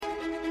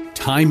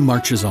Time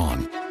marches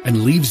on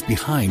and leaves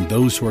behind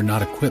those who are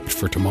not equipped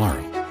for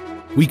tomorrow.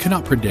 We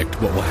cannot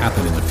predict what will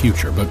happen in the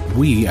future, but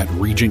we at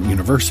Regent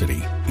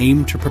University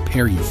aim to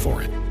prepare you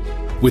for it.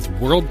 With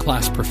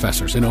world-class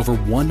professors in over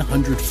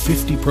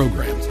 150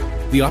 programs,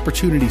 the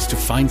opportunities to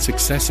find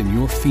success in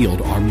your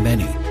field are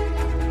many.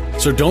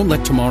 So don't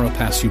let tomorrow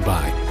pass you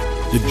by.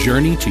 The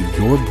journey to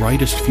your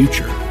brightest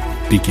future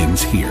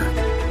begins here.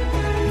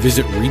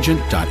 Visit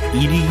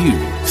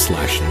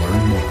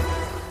regent.edu/learn-more.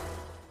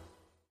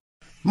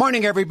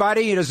 Morning,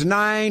 everybody. It is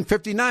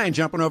 9:59,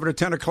 jumping over to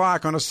 10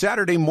 o'clock on a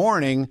Saturday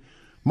morning,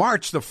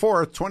 March the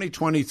 4th,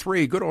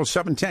 2023. Good old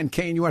 710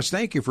 KNUS.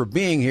 Thank you for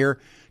being here.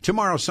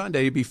 Tomorrow,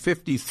 Sunday, it'll be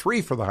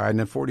 53 for the high and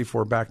then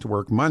 44 back to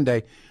work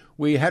Monday.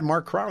 We had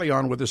Mark Crowley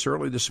on with us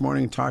early this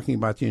morning talking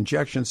about the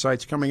injection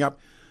sites coming up.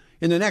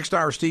 In the next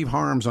hour, Steve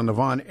Harms on the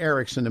Von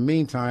Erichs. In the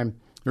meantime,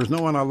 there's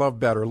no one I love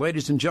better.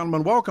 Ladies and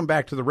gentlemen, welcome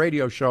back to the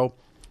radio show.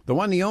 The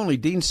one, the only,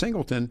 Dean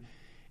Singleton.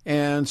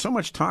 And so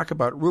much talk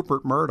about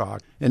Rupert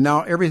Murdoch. And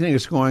now everything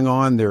is going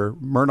on there.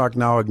 Murdoch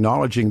now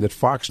acknowledging that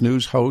Fox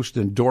News host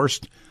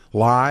endorsed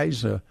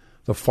lies, the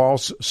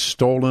false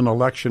stolen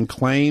election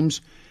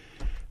claims.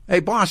 Hey,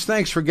 boss,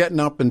 thanks for getting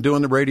up and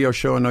doing the radio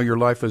show. I know your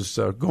life is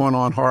going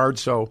on hard.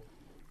 So,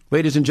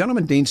 ladies and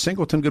gentlemen, Dean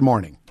Singleton, good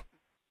morning.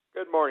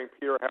 Good morning,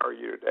 Peter. How are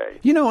you today?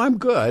 You know, I'm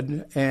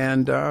good.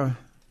 And I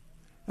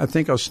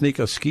think I'll sneak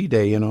a ski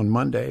day in on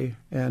Monday.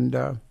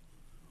 And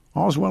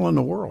all's well in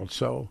the world.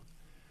 So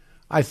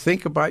I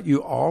think about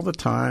you all the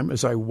time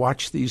as I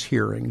watch these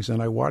hearings and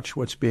I watch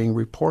what's being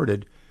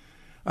reported.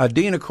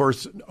 Dean, of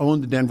course,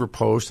 owned the Denver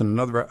Post and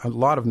a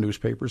lot of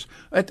newspapers.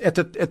 At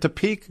the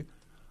peak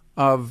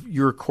of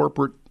your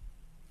corporate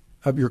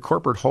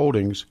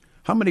holdings,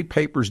 how many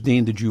papers,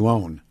 Dean, did you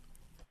own?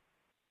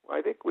 Well,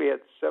 I think we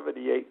had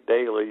 78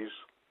 dailies,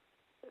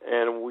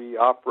 and we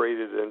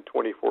operated in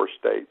 24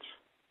 states.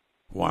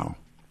 Wow!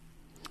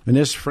 And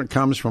this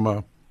comes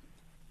from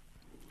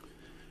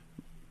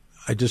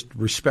I just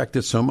respect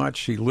it so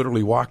much. He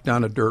literally walked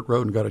down a dirt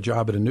road and got a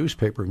job at a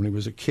newspaper when he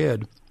was a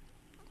kid,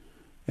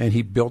 and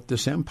he built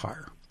this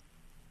empire.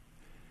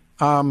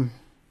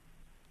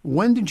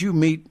 When did you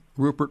meet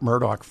Rupert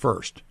Murdoch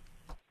first?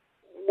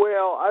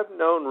 Well, I've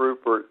known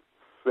Rupert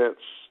since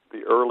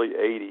the early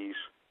 80s,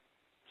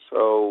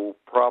 so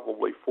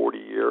probably 40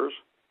 years.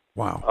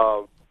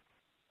 Wow.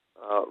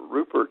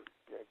 Rupert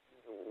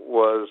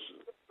was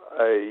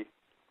a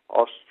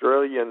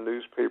Australian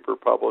newspaper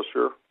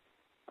publisher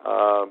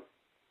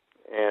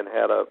and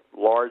had a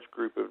large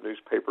group of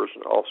newspapers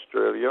in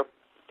Australia.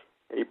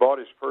 He bought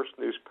his first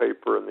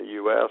newspaper in the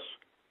U.S.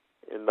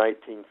 in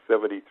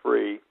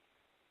 1973,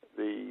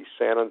 the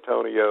San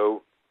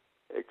Antonio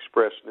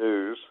Express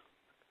News,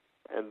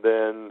 and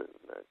then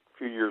a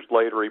few years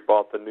later he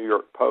bought the New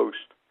York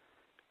Post,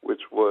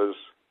 which was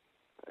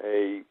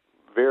a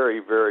very,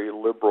 very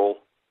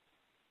liberal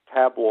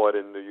tabloid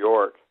in New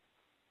York,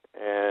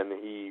 and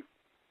he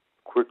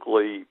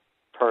quickly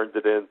turned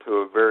it into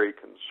a very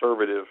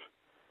conservative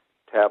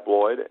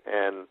tabloid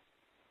and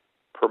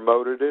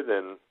promoted it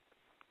and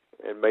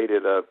made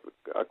it a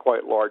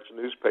quite large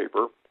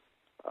newspaper.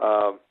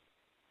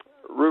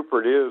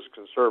 Rupert is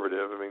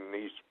conservative. I mean,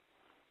 he's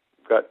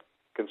got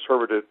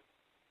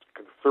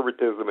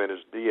conservatism in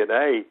his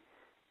DNA,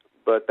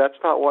 but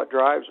that's not what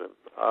drives him.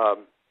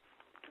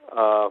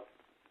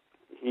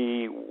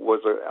 He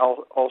was an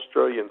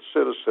Australian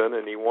citizen,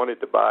 and he wanted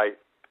to buy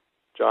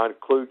John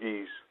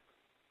Kluge's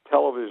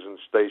television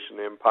station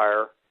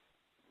Empire,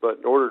 but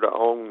in order to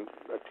own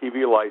a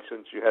TV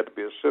license, you had to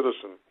be a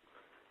citizen.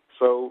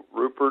 So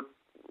Rupert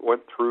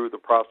went through the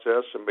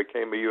process and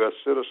became a U.S.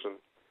 citizen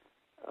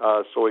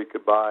so he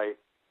could buy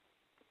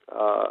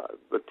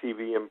the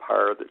TV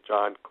empire that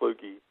John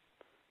Kluge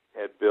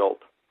had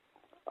built.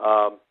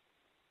 And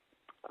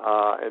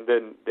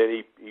then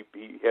he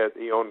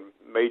owned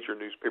major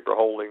newspaper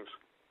holdings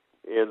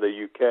in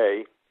the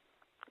UK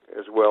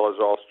as well as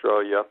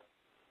Australia.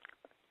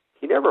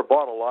 He never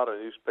bought a lot of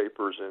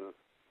newspapers in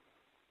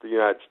the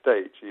United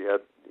States. He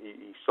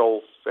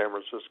sold San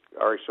Francisco,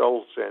 or he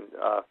sold San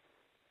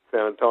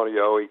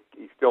Antonio.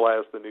 He still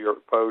has the New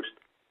York Post.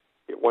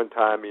 At one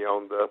time, he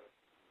owned the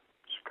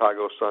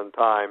Chicago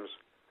Sun-Times,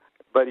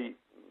 but in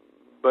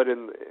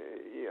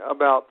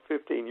about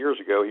 15 years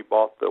ago, he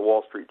bought the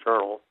Wall Street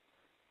Journal,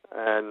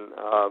 and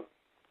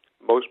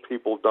most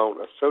people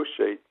don't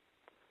associate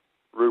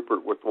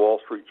Rupert with the Wall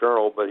Street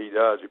Journal, but he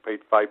does. He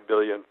paid $5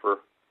 billion for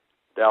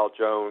Dow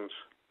Jones,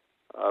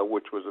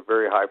 which was a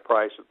very high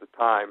price at the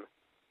time,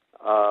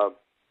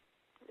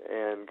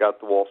 and got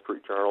the Wall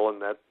Street Journal, and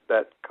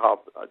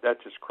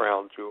that's his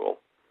crown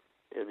jewel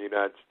in the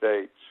United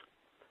States.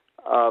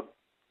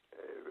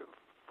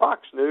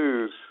 Fox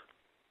News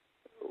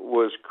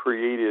was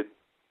created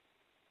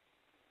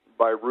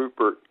by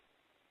Rupert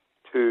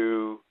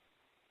to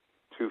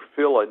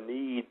fill a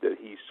need that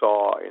he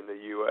saw in the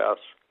U.S.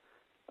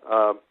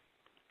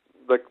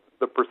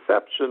 The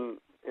perception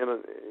in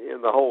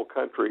the whole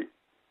country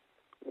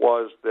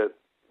was that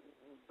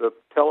the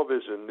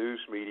television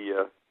news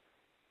media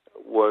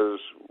was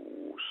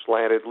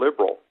slanted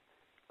liberal.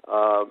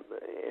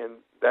 and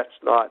that's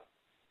not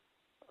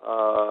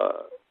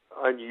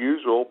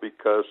unusual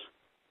because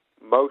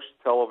most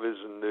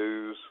television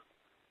news,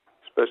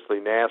 especially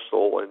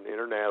national and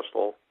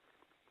international,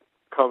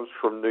 comes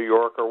from New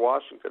York or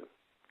Washington.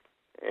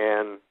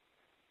 And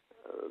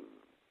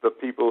the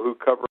people who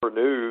cover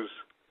news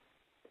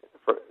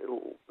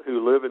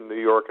who live in New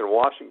York and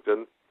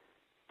Washington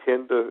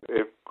tend to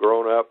have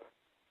grown up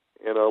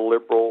in a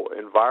liberal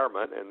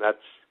environment, and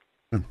that's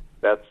the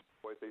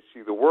way they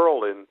see the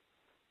world. And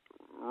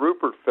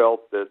Rupert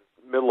felt that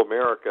Middle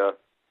America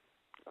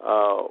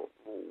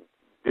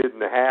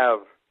didn't have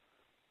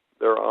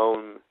their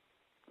own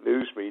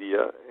news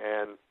media,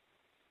 and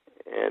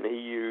he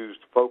used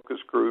focus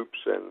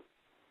groups and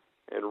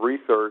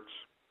research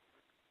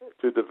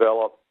to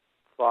develop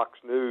Fox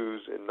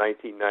News in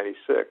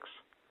 1996.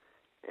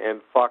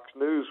 And Fox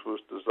News was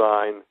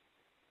designed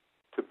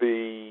to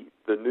be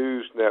the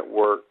news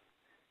network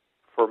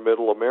for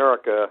Middle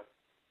America,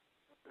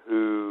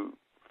 who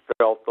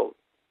felt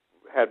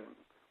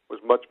was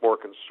much more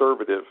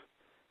conservative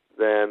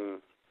than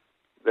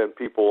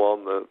people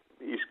on the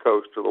East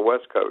Coast or the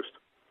West Coast.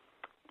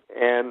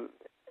 And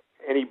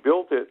he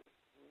built it.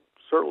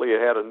 Certainly, it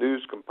had a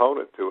news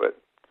component to it,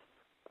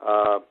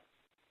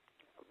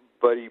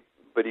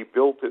 but he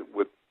built it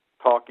with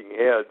talking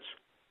heads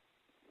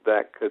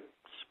that could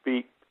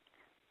speak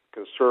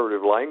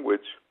conservative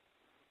language,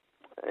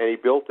 and he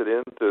built it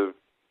into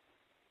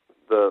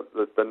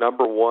the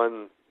number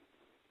one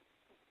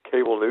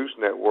cable news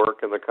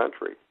network in the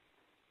country,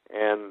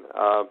 and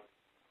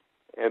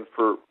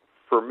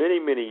for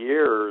many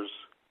years,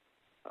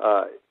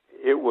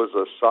 it was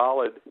a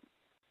solid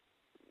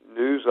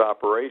news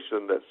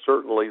operation that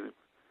certainly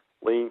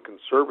leaned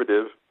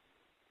conservative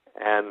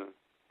and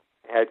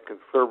had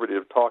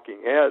conservative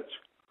talking heads,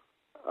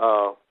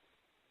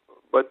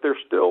 but there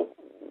still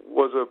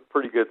was a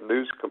pretty good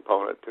news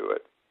component to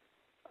it.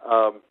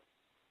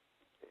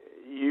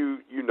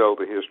 You know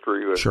the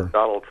history of Sure.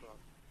 Donald Trump.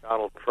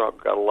 Donald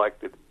Trump got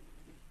elected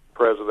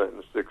president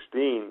in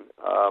 2016.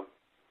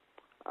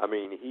 I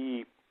mean,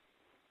 he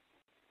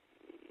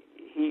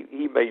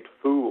made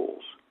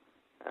fools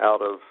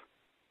out of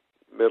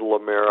Middle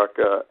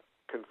America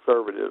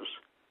conservatives.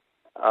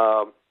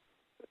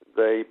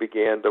 They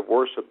began to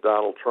worship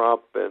Donald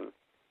Trump, and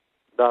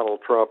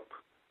Donald Trump,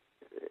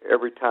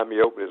 every time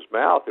he opened his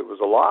mouth, it was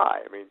a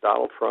lie. I mean,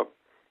 Donald Trump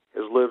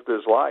has lived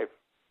his life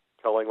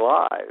telling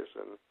lies,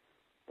 and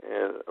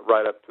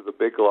right up to the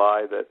big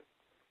lie that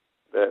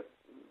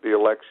the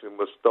election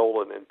was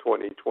stolen in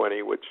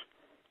 2020, which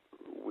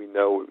we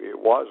know it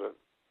wasn't.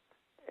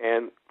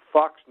 And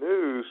Fox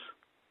News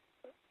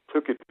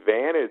took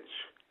advantage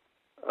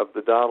of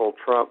the Donald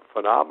Trump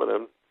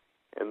phenomenon,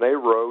 and they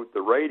rode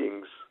the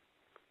ratings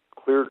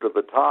clear to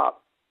the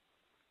top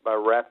by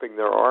wrapping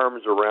their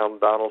arms around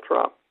Donald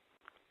Trump,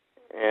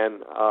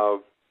 and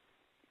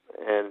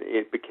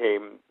it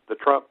became the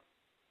Trump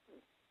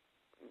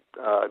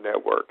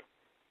network.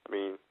 I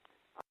mean,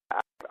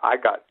 I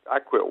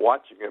quit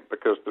watching it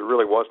because there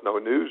really was no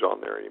news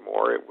on there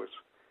anymore.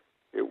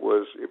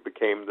 It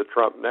became the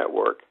Trump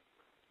network,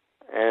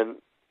 and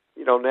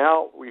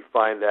now we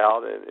find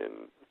out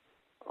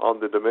on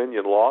the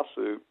Dominion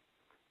lawsuit,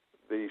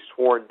 the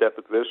sworn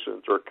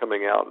depositions are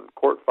coming out in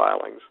court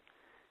filings,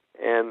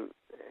 and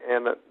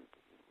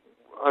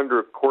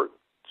under court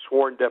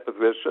sworn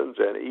depositions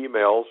and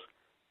emails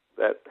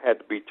that had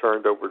to be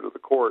turned over to the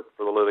court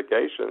for the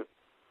litigation,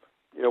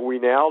 we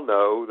now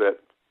know that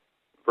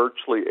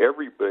virtually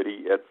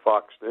everybody at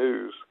Fox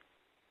News,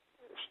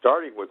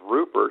 starting with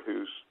Rupert,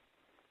 who's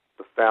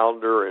the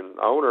founder and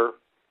owner,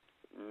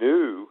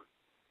 knew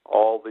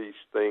all these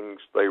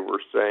things they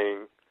were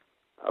saying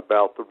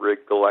about the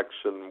rigged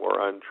election were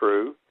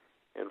untrue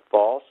and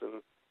false,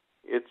 and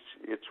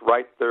it's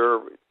right there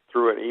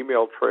through an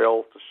email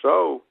trail to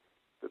show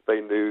that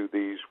they knew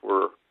these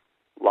were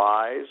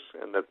lies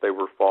and that they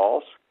were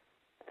false,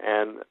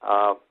 and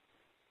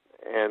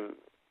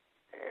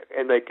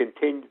they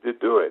continued to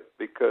do it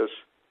because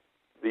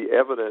the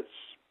evidence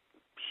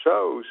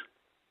shows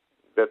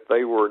that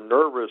they were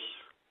nervous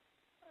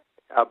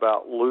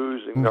about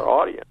losing their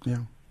audience. Yeah.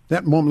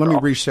 That moment, let me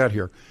reset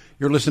here.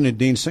 You're listening to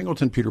Dean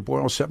Singleton, Peter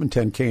Boyle,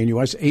 710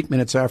 KNUS, 8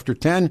 minutes after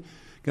 10.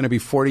 Going to be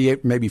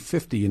 48, maybe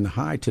 50 in the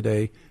high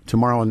today.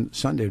 Tomorrow and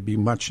Sunday would be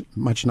much,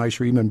 much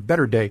nicer, even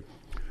better day.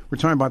 We're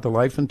talking about the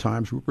life and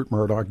times. Rupert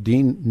Murdoch,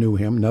 Dean knew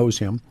him, knows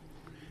him,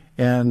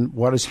 and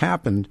what has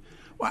happened.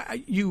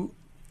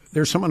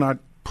 There's someone I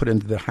put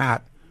into the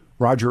hat,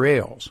 Roger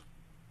Ailes.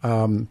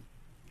 Well,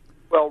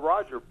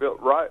 Roger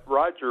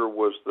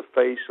was the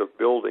face of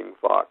building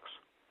Fox.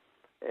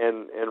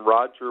 And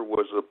Roger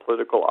was a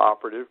political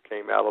operative,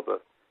 came out of the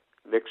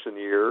Nixon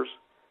years,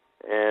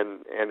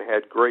 and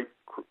had great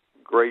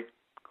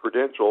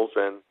credentials,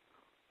 and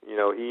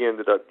he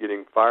ended up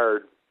getting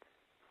fired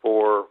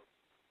for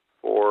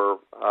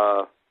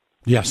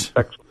yes,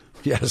 sex.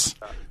 Yes,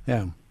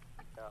 yeah.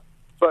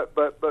 But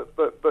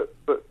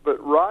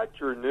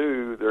Roger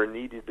knew there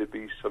needed to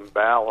be some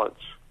balance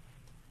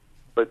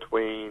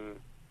between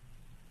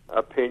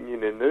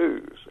opinion in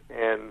news.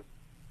 And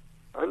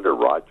under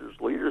Roger's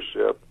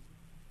leadership,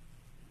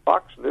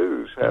 Fox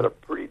News had a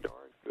pretty darn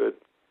good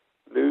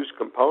news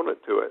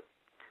component to it.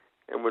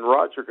 And when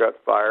Roger got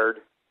fired,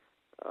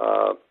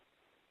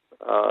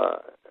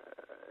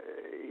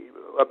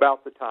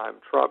 about the time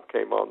Trump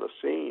came on the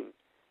scene,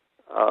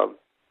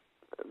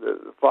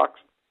 the Fox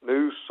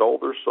News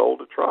sold their soul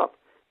to Trump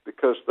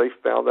because they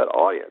found that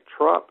audience.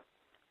 Trump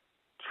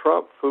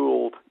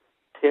fooled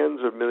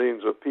tens of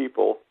millions of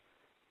people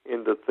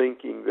into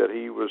thinking that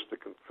he was the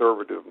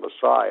conservative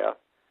messiah.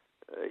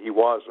 He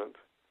wasn't,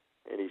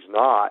 and he's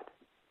not.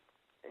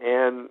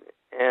 And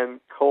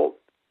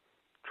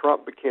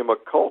Trump became a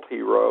cult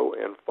hero,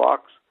 and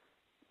Fox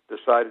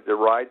decided to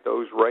ride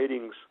those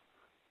ratings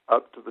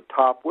up to the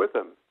top with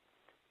him.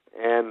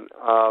 And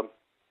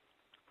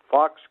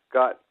Fox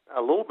got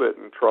a little bit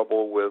in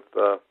trouble with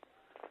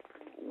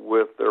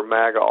their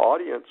MAGA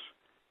audience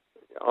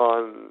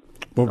on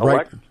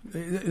election.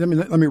 Right.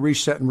 Let me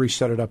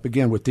reset it up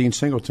again with Dean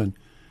Singleton.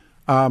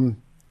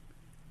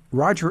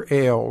 Roger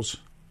Ailes,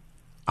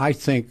 I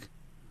think,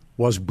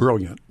 was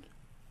brilliant.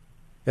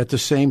 At the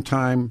same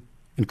time,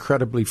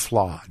 incredibly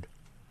flawed.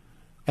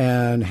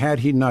 And had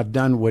he not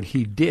done what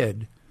he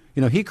did,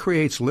 he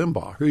creates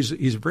Limbaugh.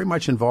 He's very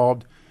much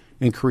involved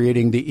in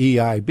creating the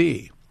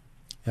EIB,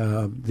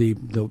 the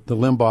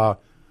Limbaugh,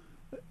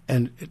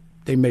 and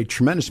they made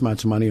tremendous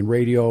amounts of money in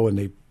radio, and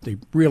they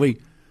really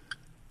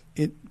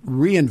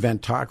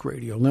reinvent talk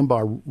radio.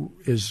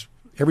 Limbaugh is,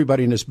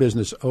 everybody in this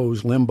business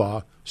owes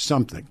Limbaugh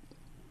something.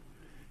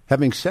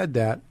 Having said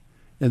that,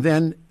 and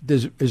then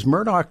is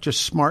Murdoch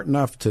just smart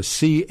enough to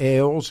see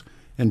Ailes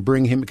and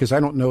bring him, because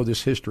I don't know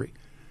this history,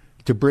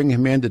 to bring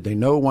him in? Did they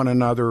know one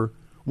another?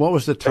 What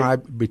was the tie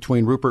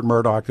between Rupert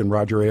Murdoch and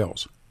Roger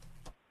Ailes?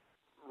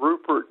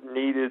 Rupert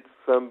needed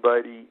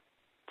somebody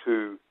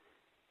to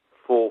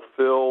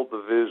fulfill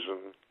the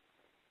vision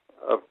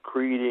of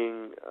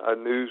creating a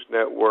news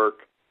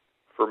network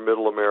for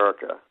Middle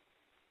America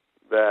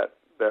that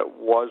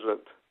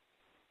wasn't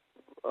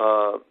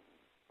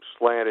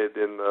slanted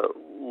in the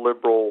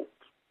liberal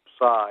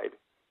side,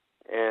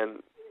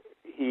 and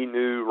he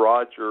knew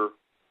Roger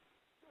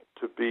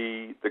to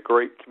be the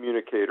great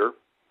communicator.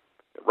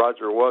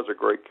 Roger was a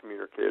great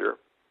communicator.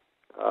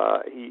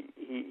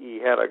 He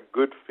had a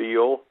good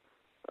feel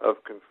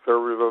of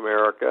conservative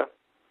America,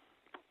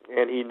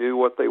 and he knew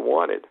what they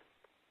wanted.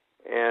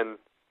 And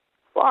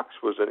Fox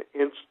was an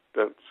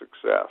instant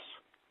success.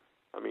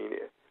 I mean,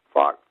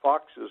 Fox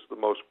is the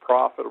most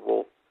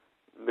profitable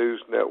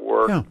news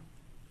network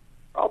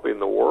probably in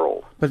the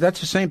world. But that's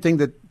the same thing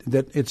that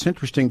it's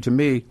interesting to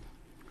me.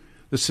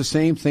 It's the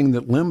same thing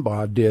that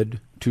Limbaugh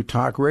did to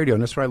talk radio,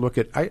 and that's what I look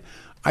at.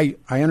 I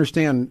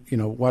understand,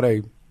 what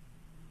a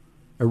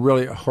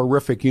really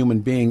horrific human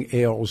being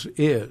Ailes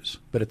is,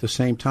 but at the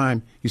same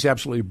time, he's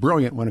absolutely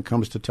brilliant when it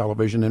comes to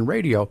television and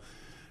radio.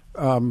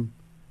 When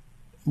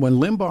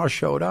Limbaugh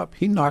showed up,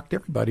 he knocked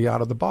everybody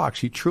out of the box.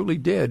 He truly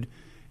did.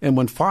 And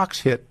when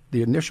Fox hit,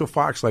 the initial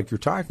Fox, like you're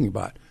talking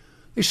about,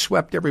 they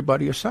swept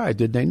everybody aside,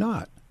 did they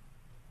not?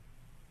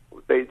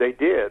 They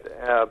did.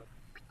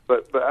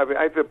 But I mean,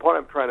 the point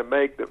I'm trying to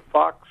make, that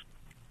Fox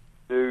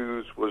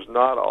News was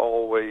not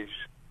always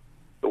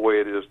the way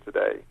it is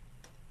today.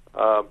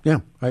 Yeah,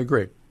 I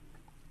agree. It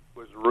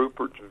was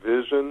Rupert's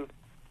vision,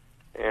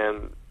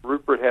 and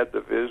Rupert had the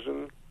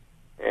vision,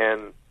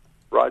 and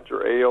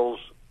Roger Ailes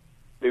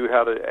knew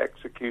how to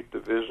execute the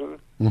vision,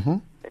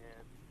 and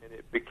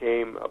it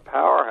became a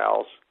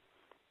powerhouse,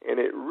 and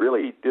it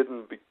really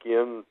didn't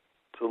begin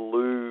to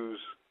lose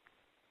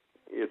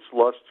its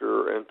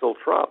luster until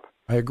Trump.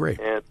 I agree.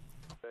 And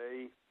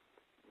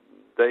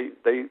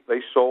they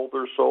sold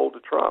their soul to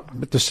Trump.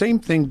 But the same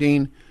thing,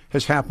 Dean,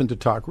 has happened to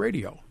talk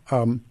radio.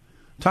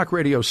 Talk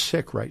radio's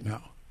sick right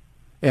now,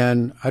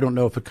 and I don't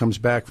know if it comes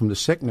back from the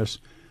sickness.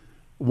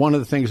 One of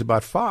the things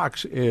about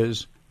Fox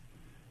is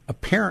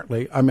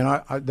apparently, I mean,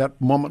 that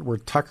moment where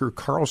Tucker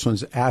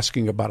Carlson's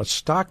asking about a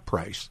stock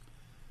price,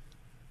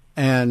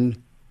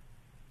 and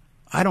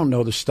I don't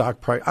know the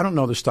stock price. I don't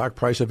know the stock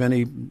price of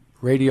any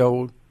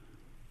radio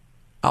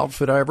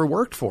outfit I ever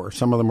worked for.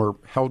 Some of them are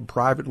held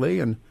privately,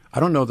 and I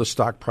don't know the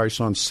stock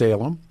price on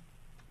Salem.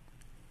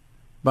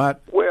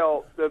 But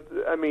well, the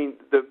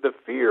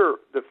fear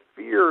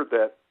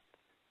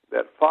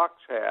that Fox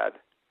had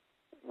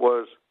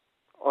was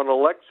on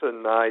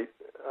election night.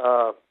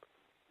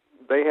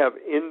 They have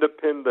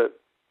independent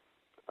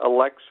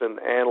election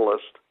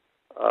analysts.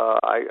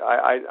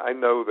 I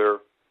know their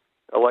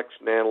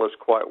election analysts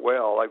quite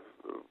well.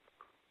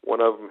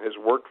 One of them has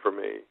worked for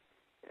me,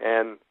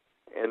 and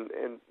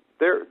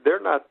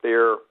they're not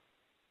there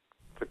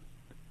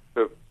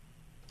to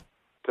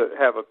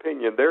have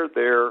opinion. They're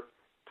there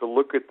to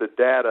look at the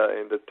data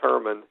and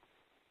determine,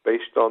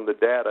 based on the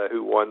data,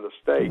 who won the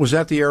state. Was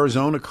that the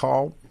Arizona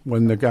call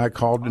when the guy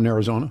called in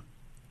Arizona?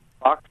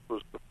 Fox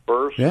was the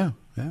first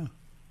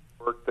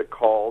network that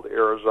called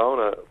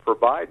Arizona for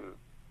Biden.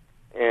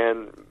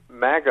 And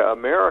MAGA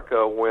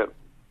America went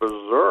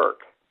berserk.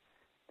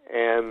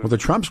 And well, the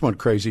Trumps went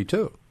crazy,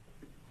 too.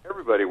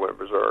 Everybody went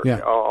berserk. Yeah.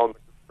 On the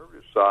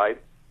conservative side.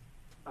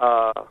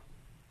 But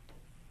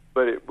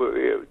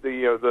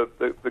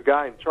the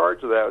guy in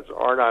charge of that is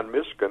Arnon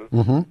Miskin,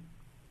 Mm-hmm.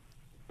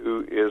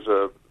 who is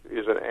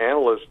an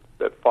analyst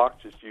that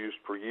Fox has used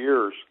for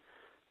years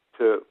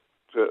to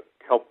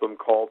help them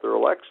call their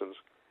elections.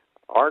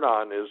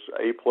 Arnon is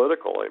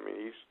apolitical. I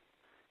mean,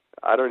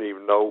 I don't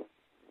even know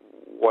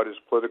what his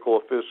political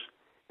office,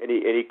 and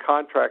he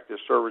contracted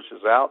his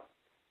services out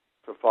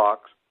to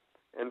Fox,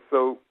 and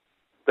so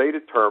they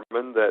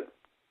determined that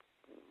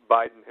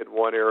Biden had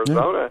won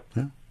Arizona,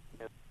 and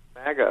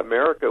MAGA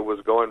America was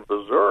going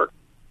berserk.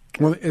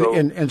 Well,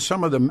 in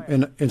some of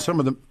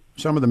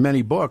the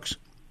many books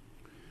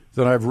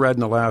that I've read in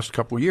the last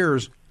couple of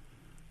years,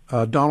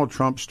 Donald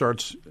Trump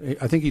starts.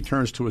 I think he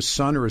turns to his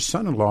son or his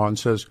son-in-law and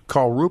says,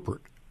 "Call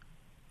Rupert."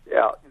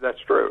 Yeah, that's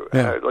true.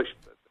 Yeah. At least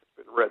that's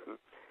been written,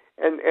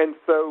 and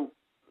so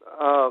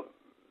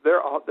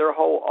their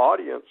whole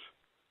audience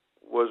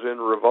was in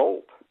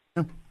revolt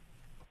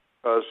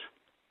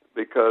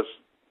because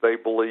they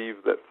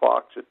believed that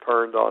Fox had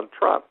turned on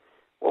Trump.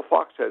 Well,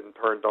 Fox hadn't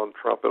turned on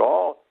Trump at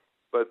all,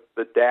 but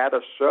the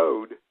data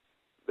showed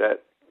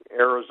that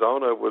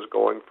Arizona was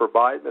going for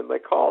Biden, and they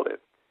called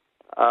it.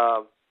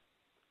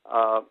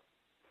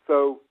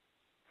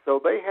 So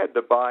they had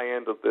to buy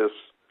into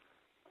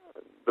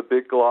the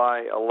big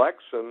lie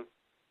election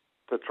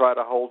to try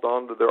to hold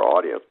on to their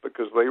audience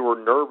because they were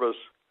nervous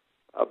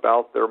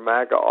about their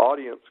MAGA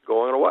audience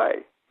going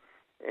away.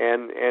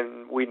 And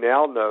we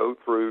now know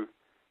through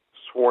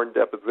sworn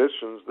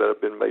depositions that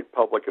have been made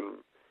public in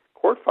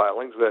court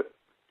filings that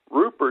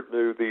Rupert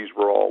knew these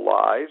were all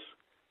lies.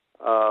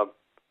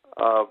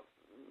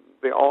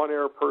 The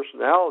on-air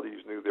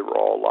personalities knew they were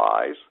all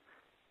lies.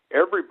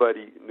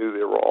 Everybody knew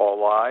they were all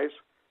lies,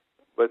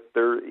 but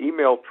there are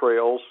email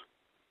trails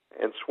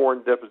and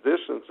sworn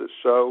depositions that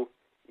show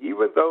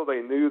even though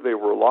they knew they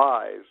were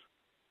lies,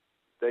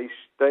 they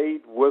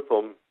stayed with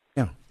them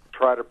to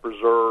try to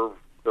preserve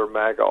their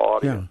MAGA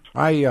audience.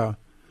 Yeah. I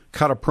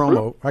cut a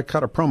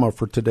promo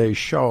for today's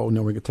show, and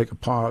then we could take a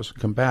pause,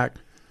 come back.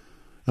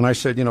 And I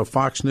said,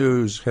 Fox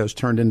News has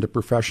turned into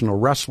professional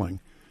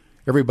wrestling.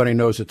 Everybody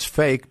knows it's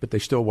fake, but they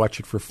still watch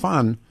it for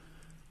fun.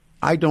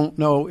 I don't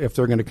know if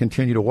they're going to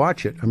continue to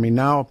watch it. I mean,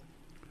 now,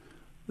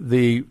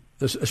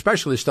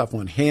 especially stuff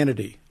on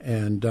Hannity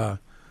and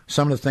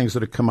some of the things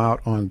that have come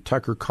out on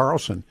Tucker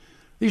Carlson,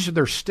 these are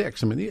their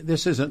sticks. I mean,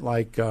 this isn't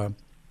like, the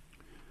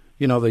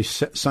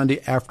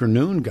Sunday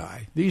afternoon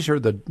guy. These are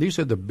the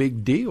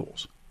big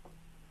deals.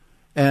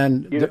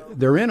 And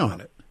they're in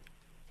on it.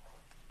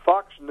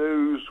 Fox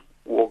News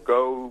will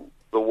go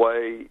the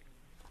way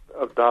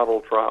of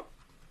Donald Trump.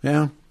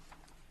 Yeah.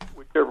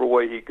 Whichever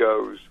way he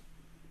goes,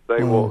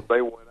 they went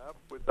up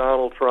with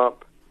Donald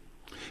Trump,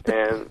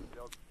 and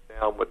they'll go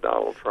down with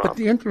Donald Trump. But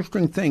the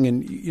interesting thing,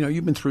 and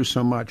you've been through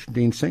so much,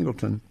 Dean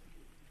Singleton,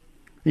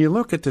 and you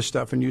look at this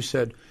stuff and you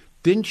said,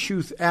 didn't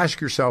you ask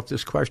yourself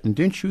this question?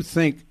 Didn't you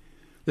think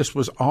this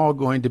was all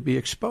going to be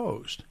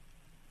exposed?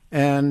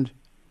 And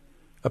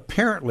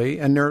apparently,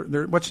 and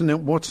what's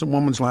the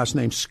woman's last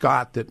name?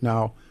 Scott. That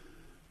now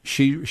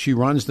she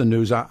runs the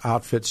news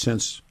outfit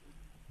since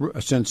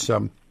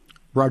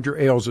Roger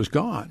Ailes is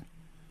gone.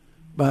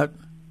 But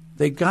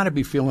they got to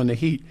be feeling the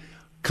heat.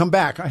 Come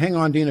back. Hang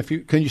on, Dean.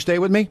 Can you stay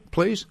with me,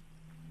 please?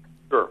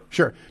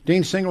 Sure.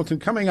 Dean Singleton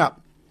coming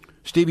up.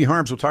 Stevie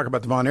Harms will talk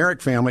about the Von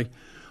Erich family.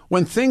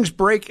 When things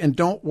break and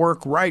don't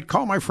work right,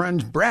 call my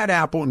friends Brad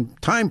Apple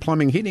and Time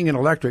Plumbing, Heating, and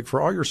Electric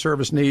for all your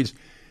service needs.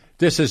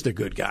 This is the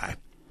good guy.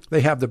 They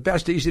have the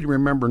best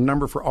easy-to-remember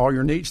number for all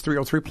your needs,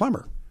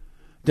 303-PLUMBER.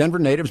 Denver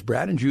natives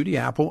Brad and Judy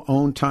Apple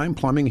own Time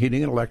Plumbing,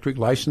 Heating, and Electric,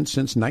 licensed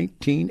since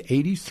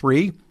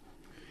 1983.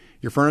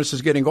 Your furnace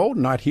is getting old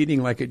and not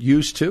heating like it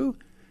used to.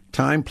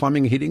 Time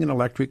Plumbing, Heating, and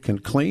Electric can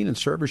clean and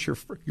service your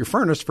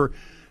furnace for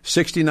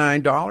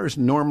 $69,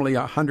 normally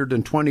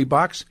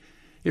 $120.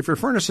 If your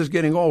furnace is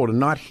getting old and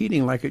not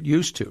heating like it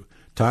used to,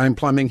 Time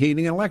Plumbing,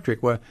 Heating, and Electric,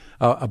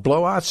 a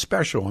blowout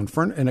special.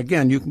 And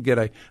again, you can get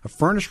a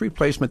furnace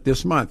replacement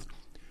this month.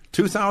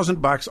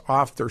 $2,000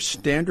 off their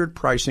standard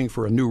pricing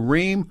for a new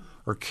Rheem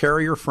or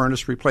Carrier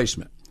furnace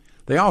replacement.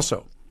 They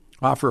also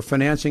offer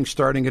financing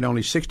starting at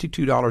only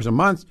 $62 a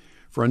month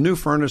for a new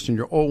furnace, and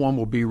your old one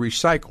will be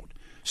recycled.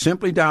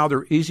 Simply dial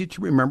their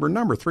easy-to-remember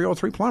number,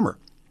 303-PLUMBER.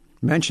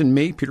 Mention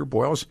me, Peter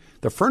Boyles.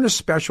 The furnace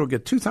special,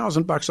 get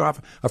 $2,000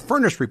 off a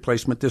furnace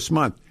replacement this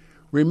month.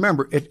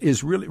 Remember,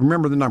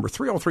 remember the number,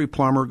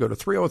 303-PLUMBER. Go to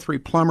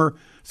 303-PLUMBER,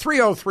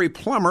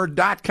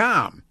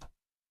 303plumber.com.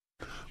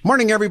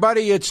 Morning,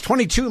 everybody. It's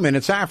 22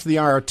 minutes after the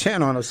hour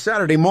 10 on a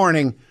Saturday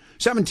morning.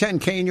 710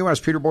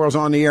 KNUS. Peter Boyles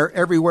on the air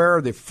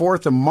everywhere. The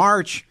 4th of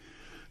March.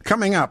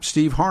 Coming up,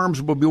 Steve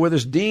Harms will be with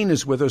us. Dean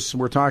is with us.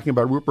 We're talking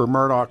about Rupert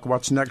Murdoch,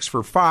 what's next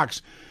for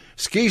Fox.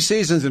 Ski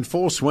season's in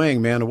full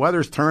swing, man. The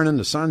weather's turning.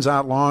 The sun's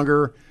out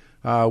longer.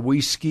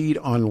 We skied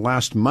on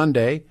last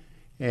Monday,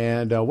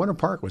 and Winter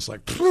Park was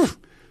like, poof.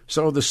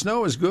 So the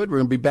snow is good. We're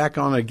going to be back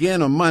on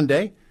again on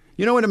Monday.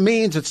 You know what it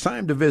means? It's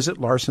time to visit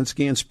Larson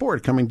Ski and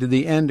Sport, coming to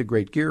the end of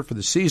great gear for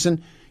the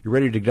season. You're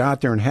ready to get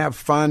out there and have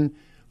fun.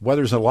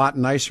 Weather's a lot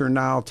nicer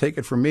now. Take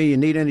it from me. You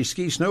need any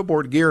ski,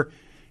 snowboard gear,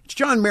 it's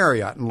John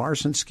Marriott and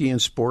Larson Ski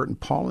and Sport and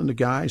Paul and the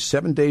guys,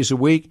 7 days a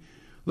week.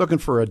 Looking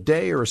for a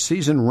day or a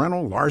season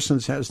rental?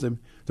 Larson's has the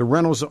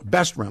rentals,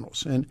 best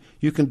rentals. And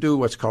you can do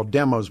what's called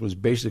demos, was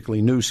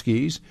basically new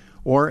skis.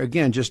 Or,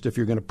 again, just if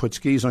you're going to put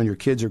skis on your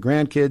kids or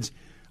grandkids,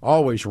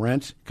 always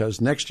rent,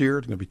 because next year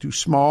it's going to be too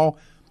small.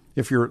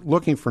 If you're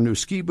looking for new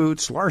ski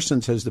boots,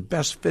 Larson's has the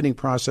best fitting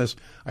process.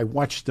 I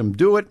watched them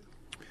do it.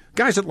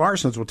 Guys at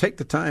Larson's will take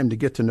the time to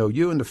get to know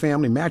you and the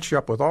family, match you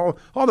up with all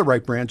the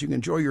right brands. You can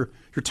enjoy your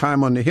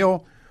time on the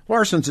hill.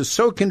 Larson's is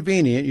so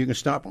convenient. You can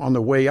stop on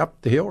the way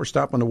up the hill or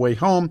stop on the way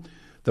home.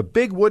 The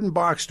big wooden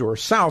box store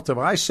south of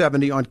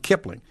I-70 on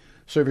Kipling.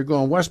 So if you're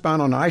going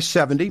westbound on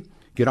I-70,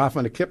 get off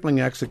on the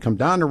Kipling exit, come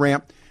down the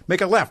ramp,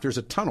 make a left. There's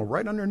a tunnel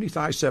right underneath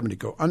I-70.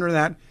 Go under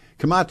that,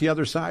 come out the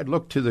other side,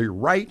 look to the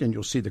right, and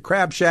you'll see the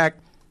Crab Shack.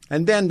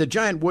 And then the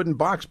giant wooden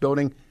box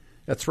building.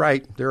 That's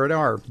right. There it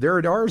are. There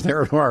it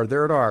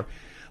are.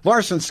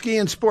 Larson Ski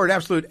and Sport,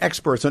 absolute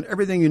experts on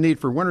everything you need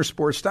for winter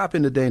sports. Stop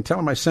in today and tell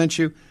them I sent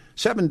you.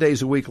 7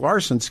 days a week,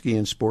 Larson Ski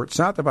and Sport,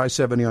 south of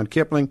I-70 on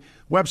Kipling.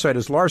 Website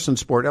is Larson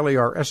Sport,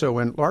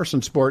 L-A-R-S-O-N,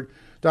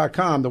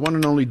 larsonsport.com. The one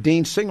and only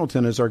Dean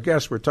Singleton is our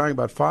guest. We're talking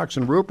about Fox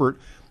and Rupert.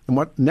 And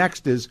what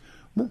next is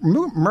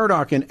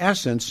Murdoch, in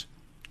essence,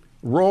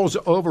 rolls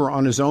over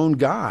on his own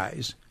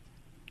guys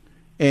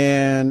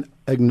and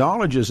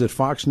acknowledges that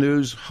Fox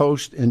News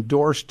host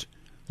endorsed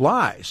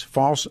lies,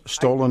 false,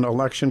 stolen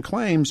election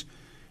claims.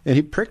 And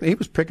he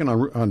was picking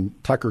on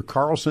Tucker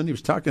Carlson. He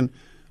was talking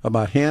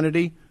about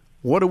Hannity.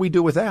 What do we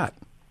do with that?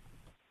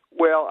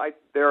 Well,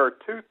 there are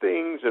two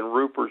things in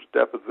Rupert's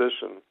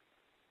deposition.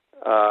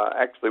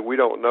 Actually, we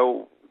don't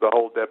know the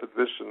whole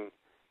deposition.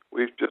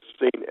 We've just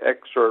seen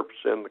excerpts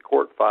in the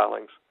court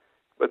filings.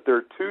 But there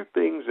are two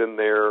things in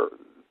there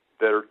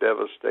that are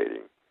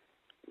devastating.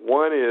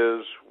 One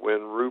is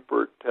when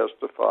Rupert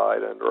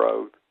testified under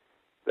oath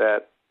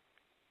that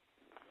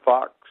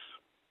Fox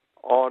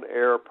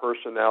on-air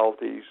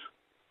personalities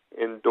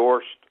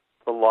endorsed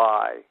the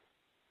lie.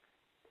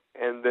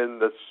 And then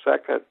the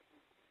second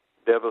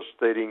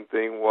devastating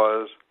thing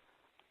was,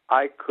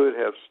 I could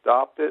have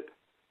stopped it,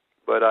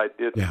 but I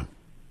didn't. Yeah.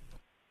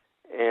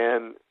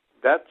 And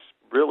that's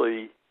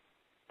really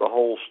the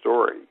whole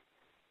story,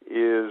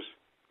 is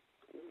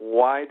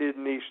why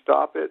didn't he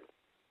stop it?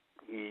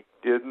 He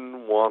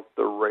didn't want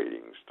the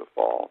ratings to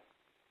fall.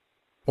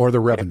 Or the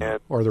revenue.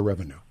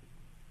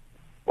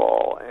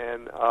 Fall.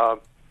 And,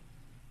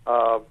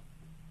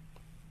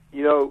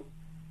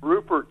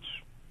 Rupert's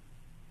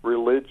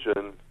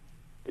religion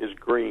is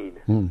green.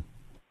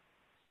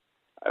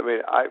 I mean,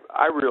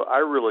 I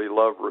really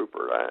love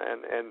Rupert,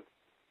 and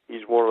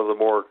he's one of the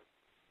more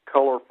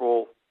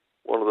colorful,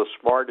 one of the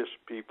smartest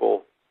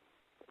people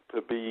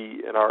to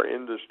be in our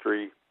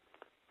industry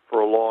for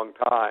a long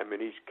time,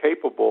 and he's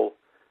capable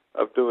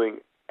of doing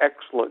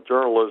excellent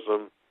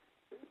journalism.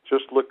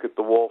 Just look at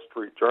the Wall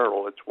Street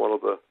Journal. It's one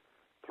of the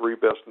 3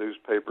 best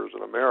newspapers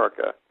in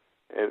America,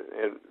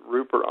 and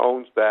Rupert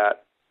owns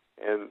that,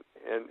 and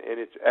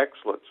it's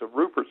excellent. So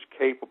Rupert's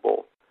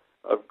capable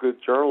of good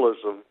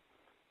journalism,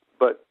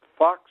 but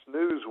Fox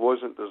News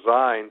wasn't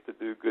designed to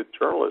do good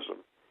journalism.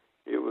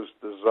 It was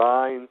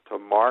designed to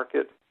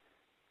market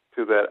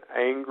to that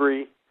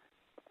angry,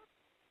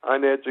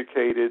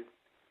 uneducated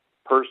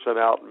person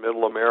out in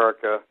middle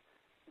America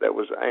that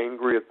was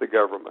angry at the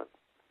government.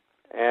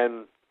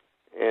 And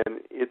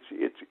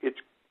it's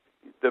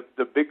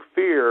the big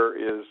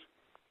fear is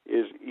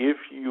if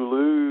you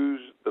lose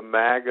the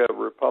MAGA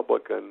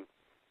Republican,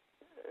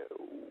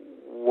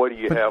 what do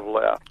you have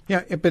left?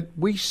 Yeah, but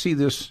we see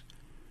this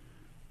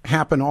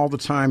happen all the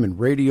time in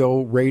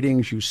radio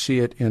ratings. You see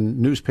it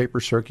in newspaper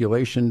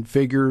circulation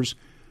figures.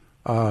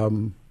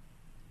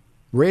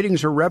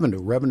 Ratings are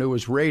revenue. Revenue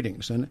is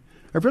ratings. And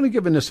I've really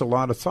given this a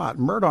lot of thought.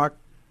 Murdoch,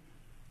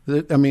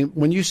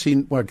 when you see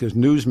because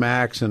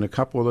Newsmax and a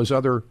couple of those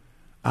other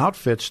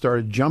outfits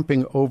started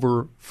jumping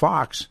over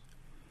Fox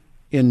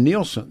in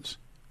Nielsen's.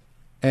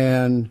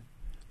 And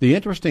the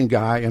interesting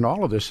guy in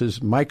all of this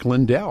is Mike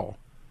Lindell,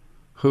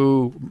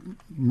 who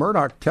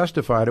Murdoch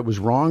testified it was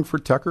wrong for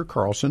Tucker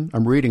Carlson,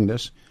 I'm reading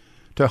this,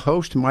 to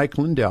host Mike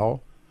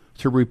Lindell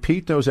to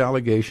repeat those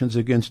allegations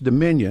against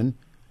Dominion.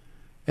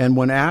 And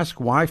when asked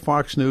why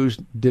Fox News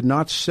did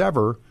not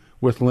sever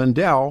with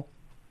Lindell,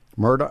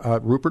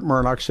 Rupert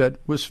Murdoch said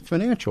was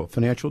financial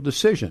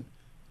decision.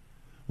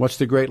 What's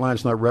the great line?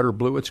 It's not red or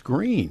blue, it's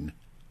green.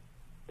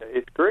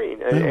 It's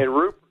green. And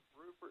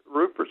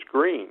Rupert's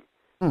green.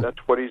 That's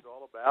what he's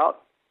all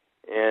about.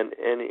 And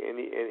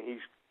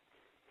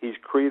he's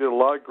created a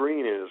lot of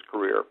green in his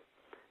career.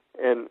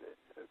 And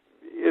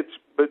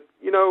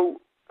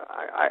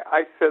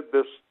I said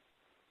this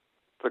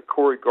to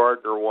Cory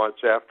Gardner once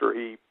after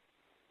he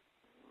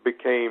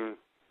became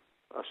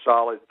a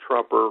solid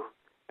Trumper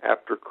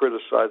after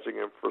criticizing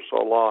him for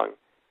so long.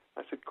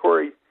 I said,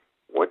 Cory,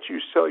 once you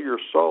sell your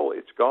soul,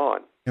 it's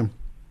gone. Yeah. You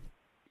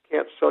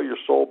can't sell your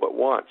soul but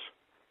once.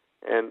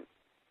 And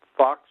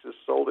Fox has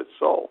sold its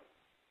soul.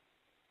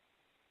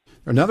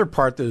 Another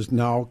part that has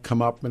now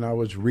come up, and I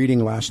was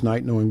reading last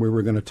night knowing we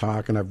were going to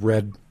talk, and I've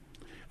read,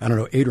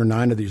 8 or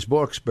 9 of these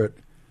books, but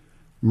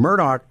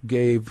Murdoch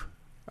gave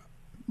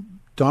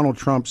Donald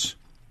Trump's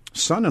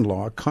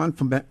son-in-law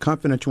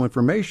confidential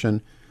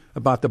information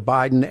about the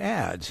Biden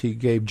ads. He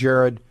gave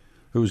Jared,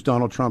 who's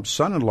Donald Trump's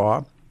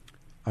son-in-law,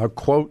 a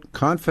quote,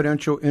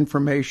 confidential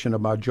information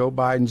about Joe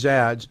Biden's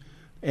ads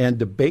and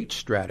debate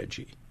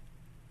strategy.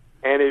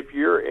 And if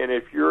you're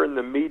in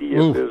the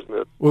media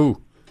business, the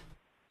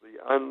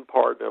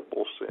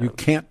unpardonable sin. You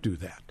can't do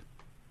that.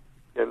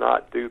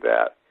 Cannot do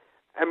that.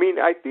 I mean,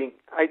 I think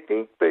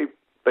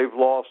they've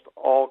lost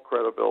all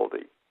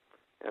credibility.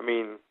 I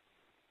mean,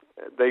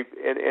 they've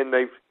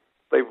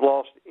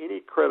lost any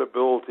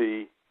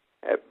credibility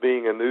at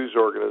being a news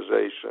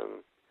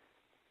organization,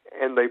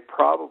 and they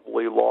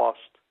probably lost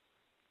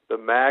the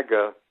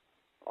MAGA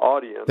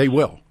audience. They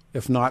will.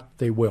 If not,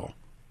 they will.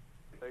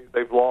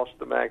 They've lost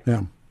the MAGA.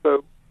 Yeah.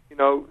 So,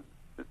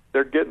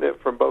 they're getting it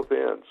from both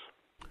ends.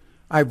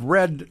 I've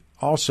read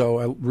also,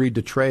 I read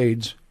the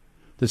trades,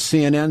 that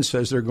CNN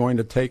says they're going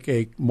to take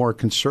a more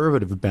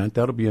conservative bent.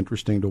 That'll be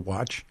interesting to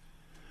watch.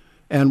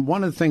 And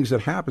one of the things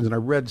that happens, and I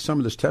read some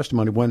of this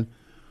testimony,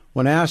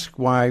 when asked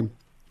why,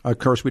 of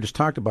course, we just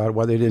talked about it,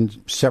 why they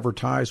didn't sever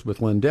ties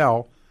with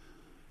Lindell,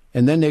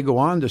 and then they go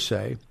on to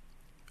say,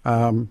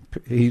 Lindell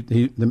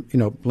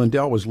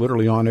was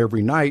literally on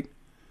every night,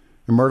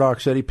 and Murdoch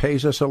said he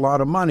pays us a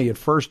lot of money. At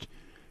first,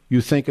 you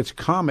think it's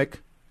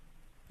comic,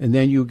 and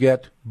then you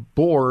get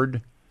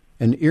bored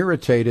and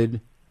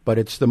irritated, but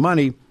it's the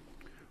money.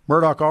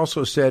 Murdoch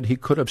also said he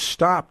could have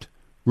stopped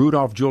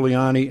Rudolph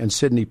Giuliani and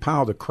Sidney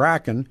Powell, the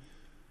Kraken,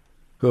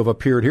 who have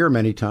appeared here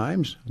many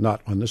times,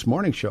 not on this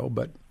morning show,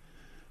 but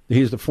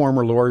he's the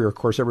former lawyer. Of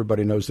course,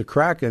 everybody knows the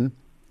Kraken.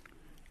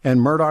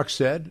 And Murdoch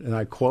said, and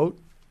I quote,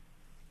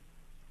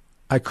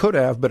 I could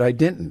have, but I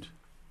didn't.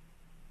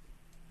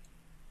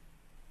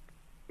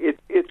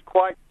 It's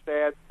quite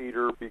sad,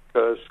 Peter,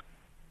 because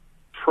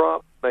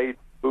Trump made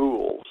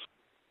fools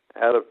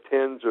out of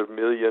tens of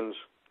millions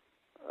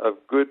of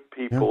good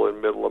people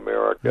in Middle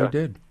America. He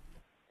did.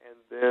 And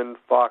then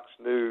Fox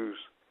News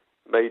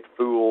made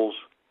fools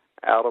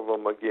out of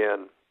them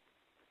again.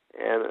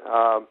 And,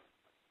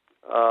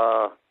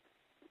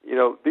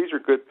 these are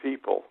good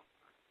people.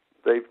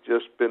 They've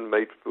just been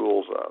made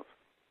fools of.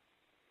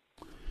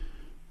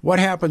 What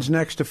happens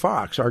next to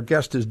Fox? Our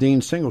guest is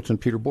Dean Singleton.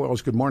 Peter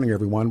Boyles, good morning,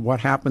 everyone. What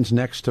happens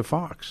next to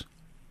Fox?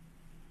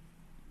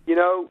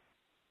 It'll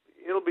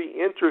be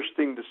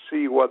interesting to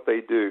see what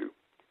they do.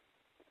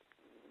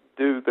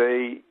 Do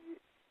they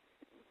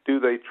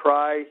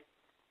try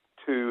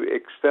to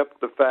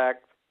accept the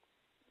fact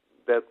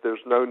that there's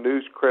no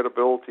news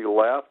credibility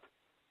left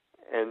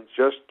and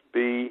just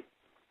be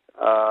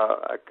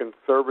a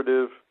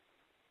conservative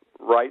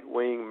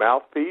right-wing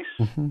mouthpiece?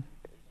 Mm-hmm.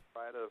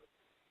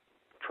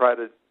 Try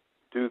to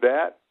do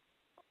that,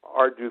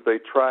 or do they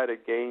try to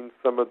gain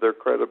some of their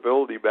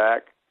credibility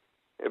back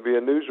and be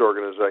a news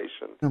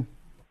organization? Mm.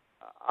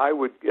 I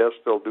would guess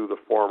they'll do the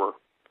former,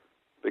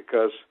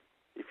 because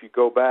if you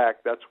go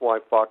back, that's why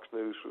Fox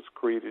News was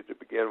created to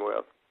begin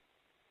with.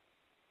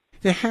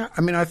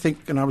 I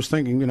think, and I was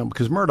thinking,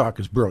 because Murdoch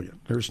is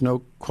brilliant. There's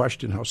no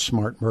question how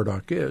smart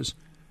Murdoch is.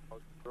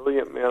 Most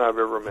brilliant man I've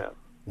ever met.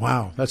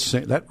 Wow,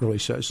 that really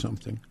says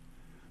something.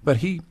 But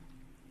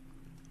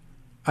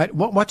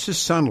what's his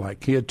son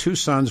like? He had 2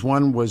 sons.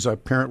 One was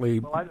apparently...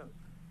 Well,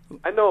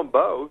 I know them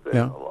both.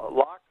 Yeah.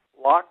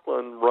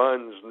 Lachlan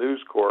runs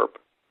News Corp,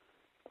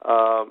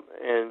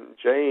 and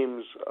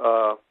James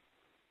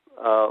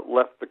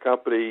left the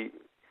company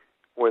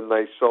when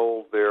they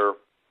sold their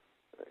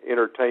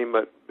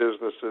entertainment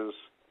businesses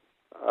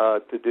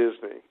to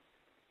Disney.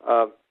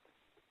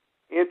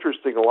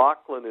 Interesting,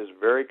 Lachlan is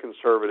very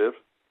conservative,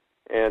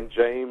 and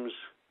James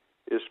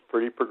is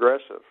pretty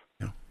progressive.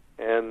 Yeah.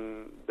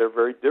 And they're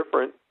very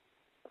different,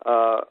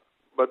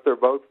 but they're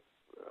both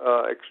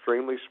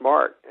extremely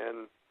smart.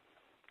 And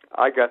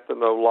I got to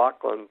know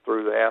Lachlan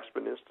through the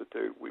Aspen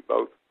Institute. We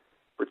both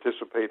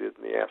participated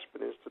in the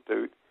Aspen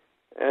Institute.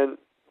 And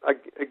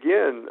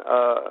again,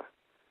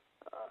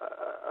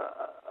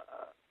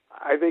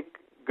 I think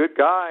good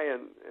guy,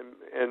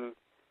 and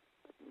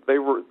they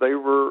were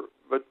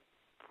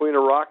between a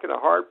rock and a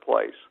hard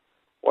place.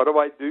 What do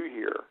I do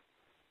here?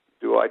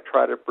 Do I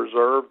try to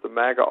preserve the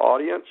MAGA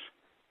audience,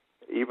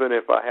 even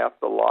if I have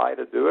to lie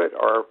to do it,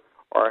 or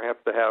I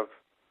have to have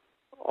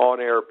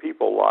on-air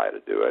people lie to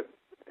do it,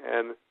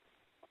 and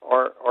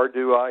or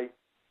do I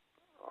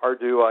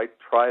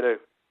try to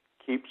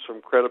keep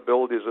some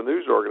credibility as a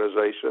news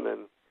organization?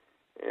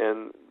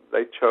 And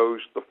they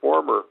chose the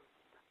former.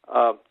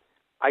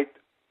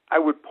 I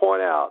would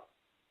point out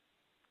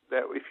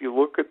that if you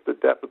look at the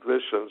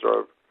depositions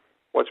or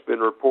what's been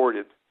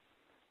reported,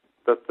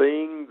 the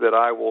thing that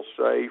I will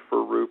say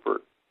for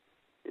Rupert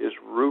is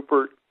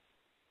Rupert,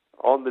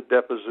 on the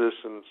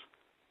depositions,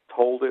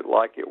 told it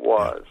like it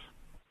was.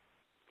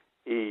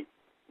 He,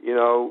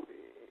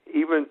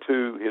 even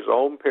to his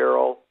own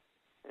peril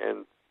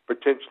and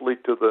potentially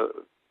to the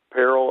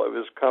peril of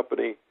his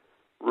company,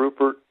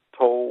 Rupert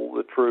told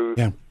the truth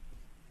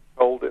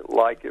told it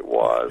like it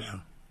was. Yeah.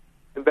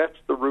 And that's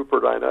the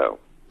Rupert I know.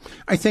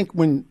 I think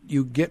when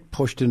you get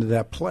pushed into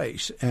that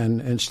place,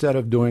 and instead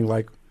of doing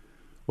like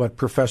what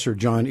Professor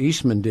John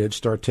Eastman did,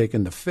 start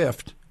taking the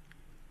fifth,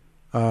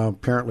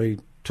 apparently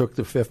took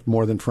the fifth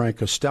more than Frank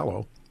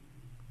Costello,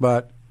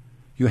 but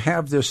you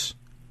have this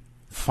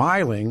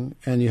filing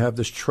and you have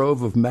this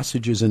trove of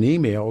messages and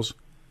emails,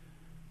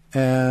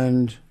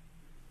 and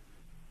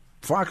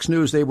Fox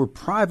News, they were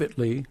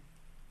privately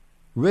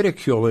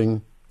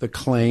ridiculing the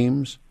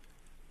claims,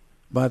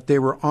 but they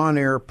were on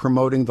air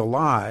promoting the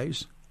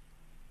lies.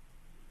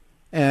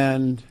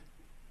 And,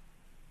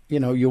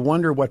 you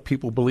wonder what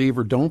people believe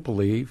or don't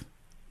believe.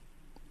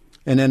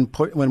 And then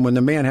when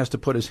the man has to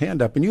put his hand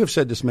up, and you have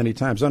said this many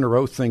times, under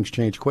oath things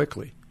change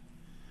quickly.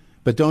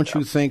 But don't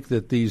you think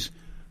that the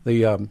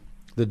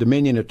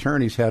Dominion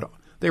attorneys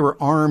they were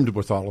armed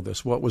with all of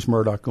this? What was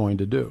Murdoch going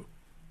to do?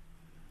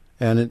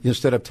 And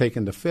instead of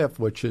taking the fifth,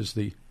 which is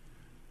the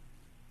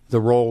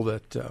role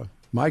that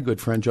my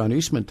good friend John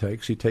Eastman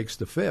takes, he takes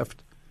the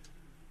fifth.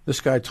 This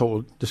guy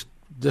told this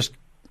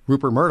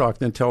Rupert Murdoch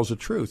then tells the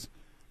truth.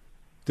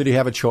 Did he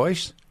have a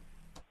choice?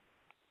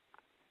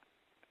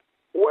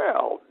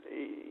 Well,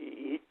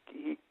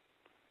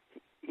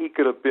 he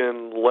could have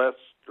been less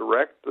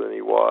direct than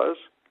he was.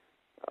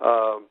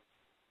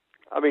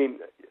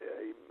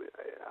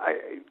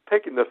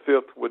 Taking the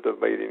fifth wouldn't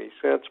have made any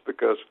sense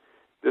because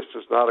this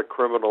is not a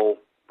criminal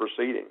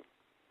proceeding,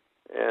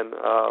 and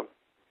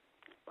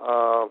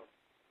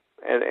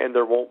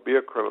there won't be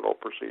a criminal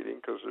proceeding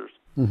because there's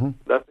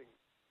nothing.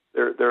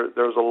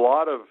 There's a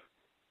lot of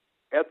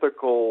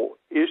ethical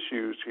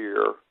issues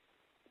here,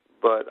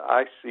 but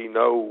I see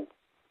no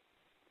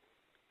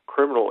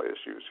criminal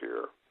issues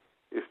here.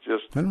 It's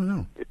just I don't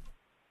know.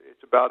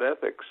 It's about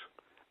ethics.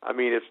 I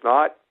mean, it's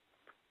not.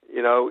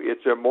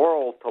 It's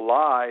immoral to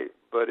lie,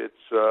 but it's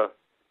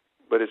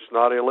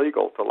not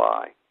illegal to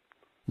lie.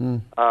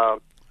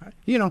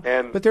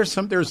 But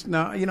there's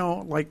now,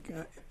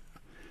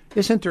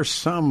 isn't there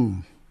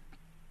some,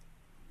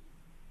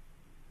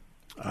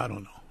 I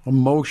don't know,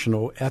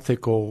 emotional,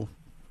 ethical,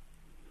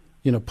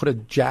 put a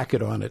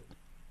jacket on it,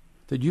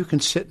 that you can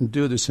sit and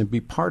do this and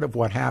be part of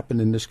what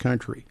happened in this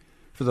country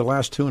for the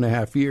last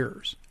 2.5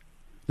 years,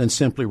 than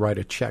simply write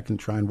a check and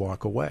try and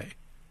walk away.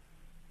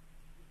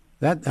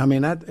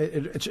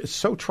 It's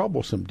so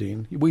troublesome,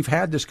 Dean. We've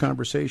had this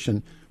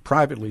conversation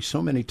privately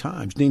so many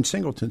times. Dean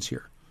Singleton's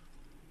here.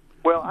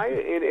 Well,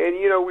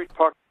 we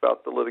talked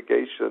about the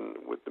litigation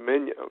with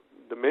Dominion.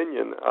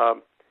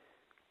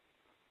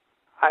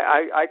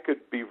 I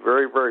could be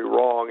very, very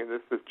wrong, and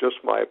this is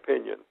just my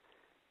opinion.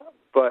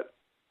 But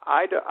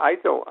I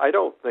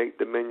don't think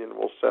Dominion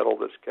will settle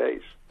this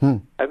case.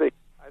 I think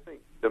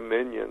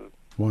Dominion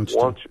wants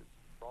it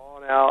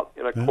drawn out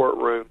in a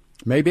courtroom.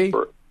 Maybe.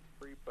 For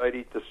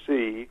everybody to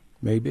see.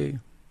 Maybe.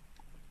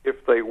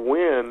 If they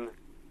win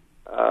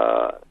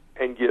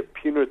and get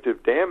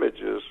punitive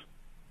damages,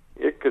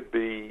 it could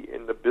be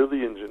in the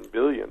billions and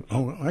billions.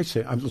 Oh, I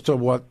see.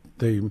 So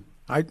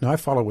I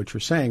follow what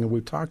you're saying, and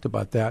we've talked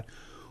about that.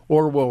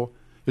 Or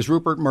is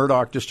Rupert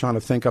Murdoch just trying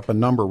to think up a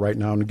number right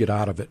now and get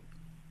out of it?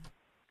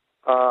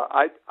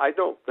 I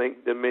don't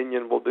think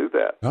Dominion will do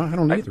that. No, I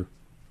don't either.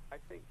 I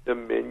think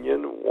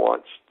Dominion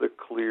wants to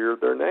clear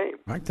their name.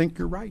 I think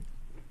you're right.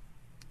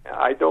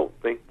 I don't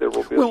think there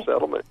will be a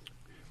settlement.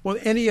 Will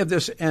any of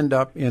this end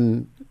up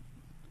in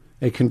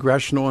a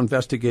congressional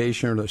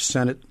investigation or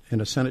in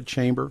a Senate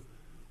chamber?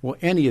 Will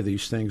any of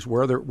these things,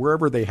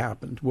 wherever they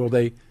happened, will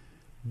they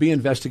be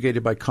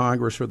investigated by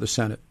Congress or the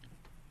Senate?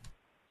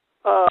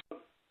 I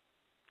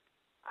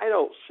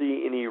don't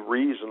see any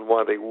reason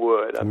why they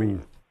would. I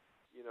mean,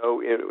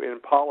 in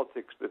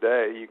politics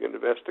today, you can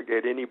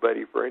investigate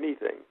anybody for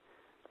anything.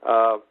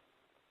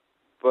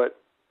 But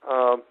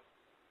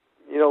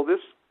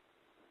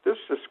this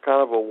is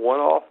kind of a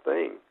one-off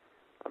thing.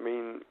 I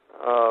mean,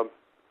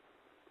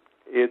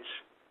 it's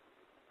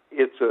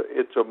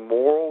a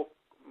moral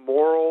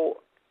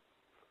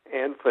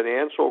and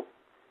financial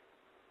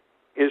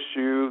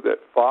issue that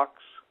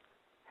Fox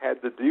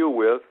had to deal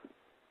with,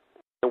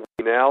 and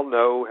we now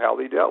know how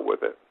they dealt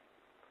with it.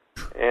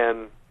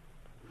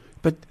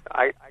 But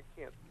I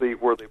can't see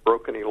where they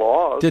broke any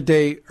laws.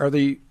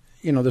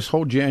 This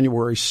whole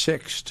January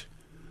 6th,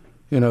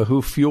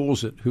 who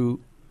fuels it,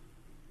 who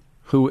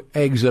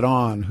eggs it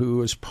on,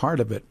 who is part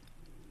of it?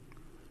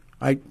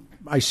 I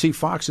see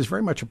Fox as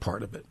very much a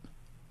part of it.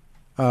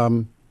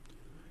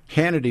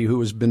 Hannity,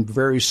 who has been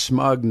very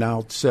smug,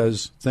 now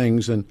says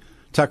things, and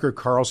Tucker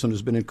Carlson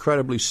has been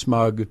incredibly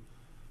smug,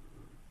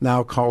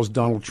 now calls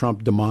Donald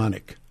Trump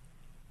demonic.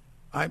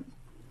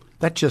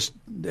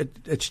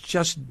 It's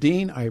just,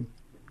 Dean,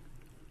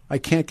 I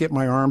can't get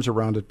my arms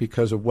around it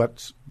because of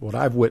what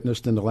I've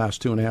witnessed in the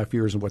last 2.5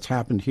 years and what's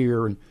happened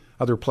here and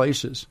other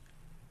places.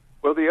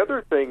 Well, the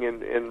other thing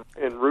in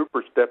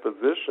Rupert's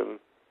deposition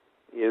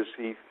is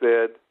he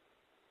said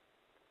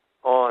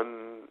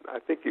on, I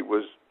think it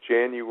was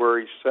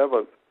January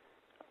 7th,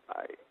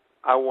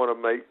 I want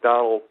to make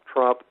Donald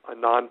Trump a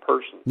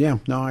non-person. Yeah,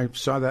 no, I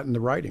saw that in the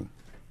writing.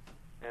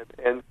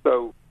 And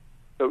so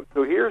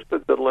So here's the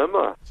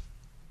dilemma.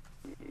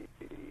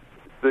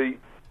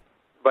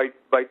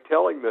 By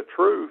telling the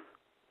truth,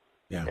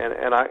 Yeah.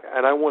 and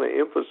I want to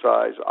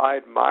emphasize, I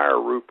admire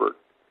Rupert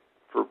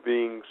for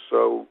being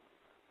so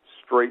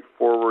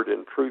straightforward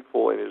and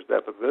truthful in his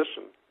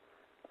deposition.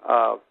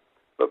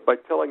 But by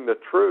telling the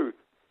truth,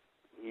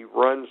 he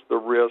runs the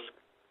risk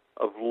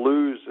of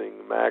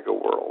losing MAGA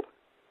world.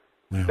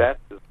 Yeah.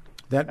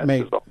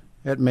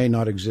 That may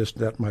not exist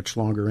that much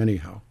longer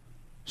anyhow.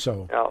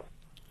 So now,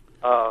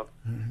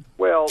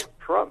 well,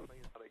 Trump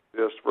may not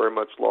exist very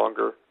much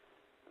longer,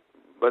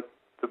 but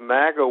the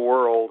MAGA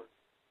world,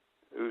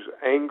 who's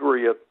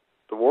angry at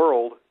the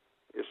world,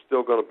 is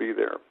still going to be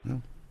there. Yeah.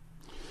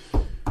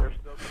 They're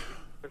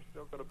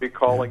still going to be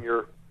calling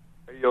your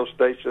radio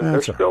station.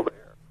 That's They're still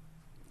there,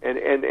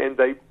 and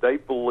they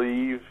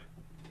believe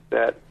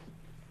that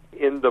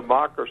in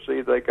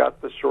democracy they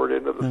got the short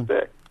end of the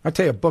stick. I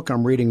tell you, a book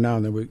I'm reading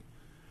now,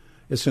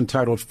 it's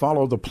entitled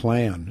 "Follow the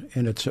Plan,"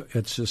 and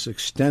it's this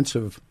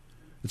extensive.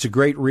 It's a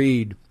great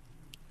read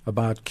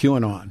about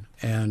QAnon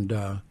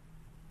and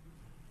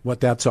what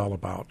that's all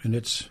about, and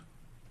it's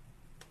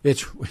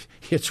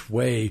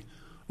way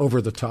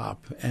over the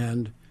top,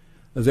 and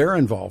their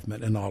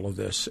involvement in all of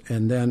this,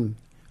 and then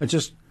it's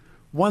just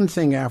one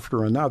thing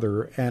after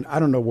another, and I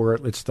don't know where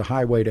it's the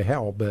highway to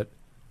hell, but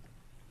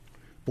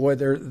boy,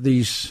 there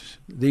these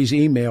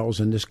emails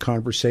and these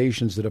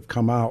conversations that have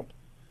come out.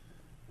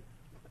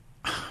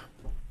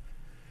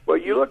 Well,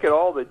 you look at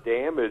all the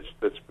damage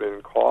that's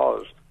been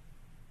caused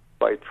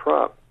by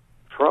Trump.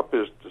 Trump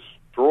has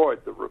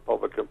destroyed the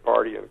Republican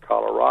Party in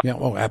Colorado. Yeah,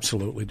 oh,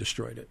 absolutely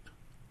destroyed it.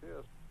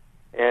 Yes.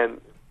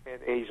 And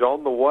he's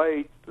on the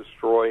way to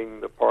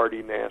destroying the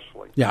party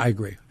nationally. Yeah, I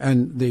agree.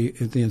 And the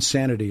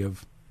insanity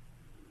of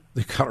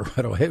the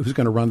Colorado, who's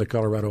going to run the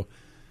Colorado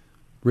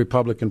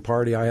Republican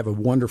Party. I have a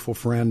wonderful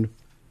friend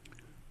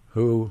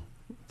who,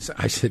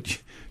 I said,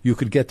 you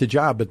could get the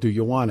job, but do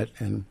you want it?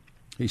 And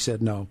he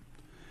said no.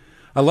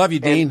 I love you,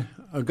 Dean.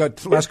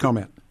 Got last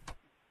comment.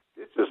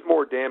 This is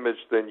more damage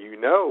than you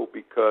know,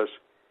 because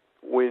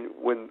when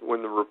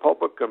the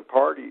Republican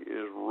Party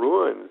is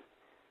ruined,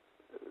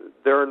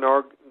 there are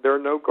no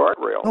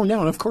guardrails. Oh,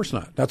 no, of course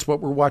not. That's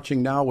what we're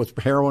watching now with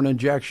heroin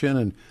injection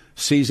and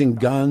seizing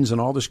guns and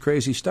all this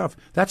crazy stuff.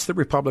 That's the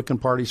Republican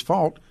Party's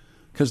fault,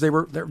 because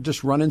they're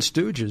just running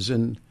stooges.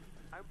 And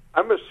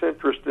I'm a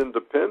centrist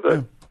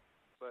independent,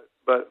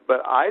 but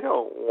I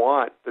don't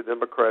want the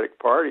Democratic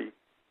Party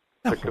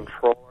to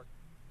control it.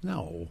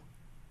 No.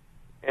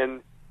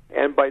 And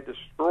by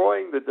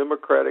destroying the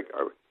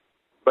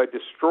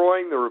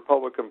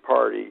Republican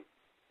Party,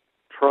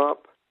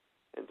 Trump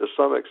and to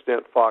some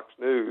extent Fox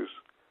News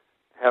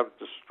have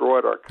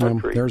destroyed our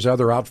country. There's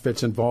other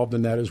outfits involved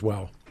in that as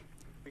well.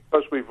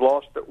 Because we've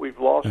lost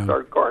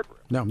our guardrail.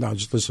 No,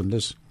 just listen.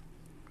 This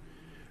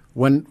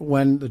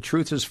when the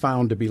truth is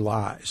found to be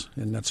lies,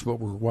 and that's what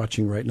we're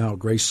watching right now.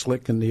 Grace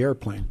Slick in the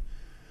airplane.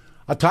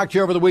 I'll talk to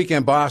you over the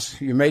weekend, boss.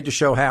 You made the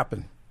show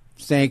happen.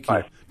 Thank you.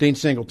 Bye. Dean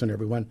Singleton,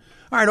 everyone.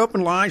 All right,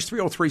 open lines,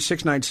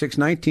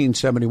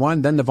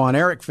 303-696-1971. Then the Von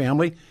Erich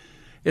family.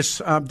 It's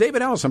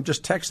David Ellis. I'm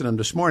just texting him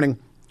this morning.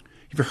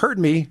 You've heard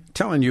me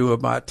telling you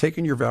about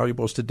taking your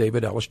valuables to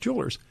David Ellis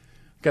Jewelers.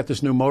 Got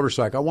this new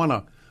motorcycle. I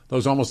want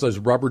those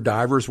rubber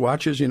divers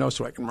watches,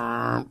 so I can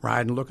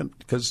ride and look,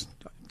 because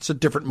it's a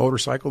different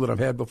motorcycle than I've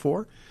had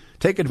before.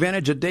 Take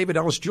advantage of David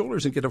Ellis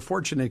Jewelers and get a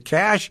fortune in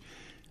cash.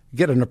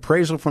 Get an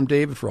appraisal from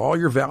David for all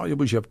your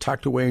valuables you have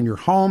tucked away in your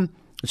home.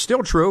 It's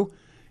still true,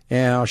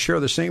 and I'll share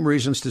the same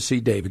reasons to see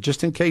David.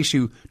 Just in case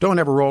you don't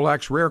have a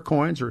Rolex, rare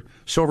coins, or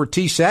silver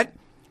tea set,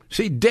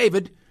 see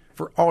David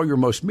for all your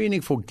most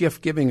meaningful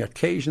gift-giving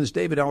occasions.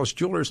 David Ellis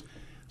Jewelers,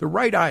 the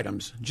right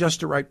items, just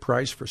the right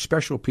price for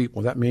special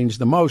people. That means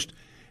the most.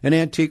 An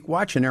antique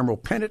watch, an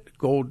emerald pendant,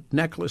 gold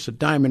necklace, a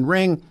diamond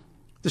ring.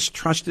 This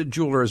trusted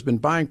jeweler has been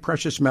buying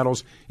precious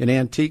metals and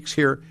antiques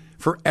here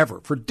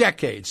forever, for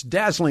decades.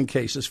 Dazzling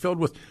cases filled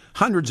with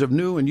hundreds of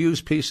new and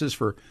used pieces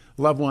for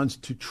loved ones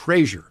to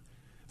treasure.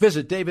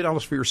 Visit David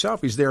Ellis for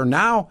yourself. He's there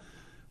now.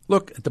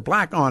 Look at the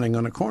black awning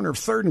on the corner of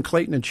 3rd and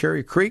Clayton and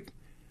Cherry Creek.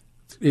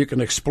 You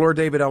can explore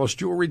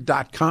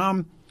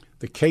DavidEllisJewelry.com.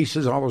 The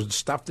cases, all of the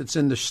stuff that's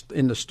in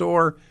the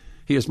store.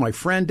 He is my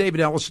friend, David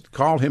Ellis.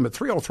 Call him at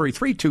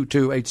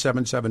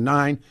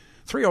 303-322-8779.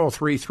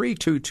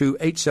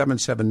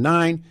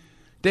 303-322-8779.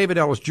 David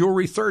Ellis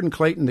Jewelry, 3rd and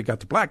Clayton. They got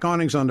the black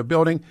awnings on the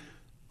building.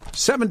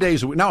 7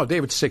 days a week. No,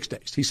 David, 6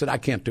 days. He said, I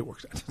can't do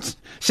it.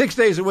 6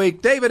 days a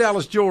week. David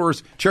Ellis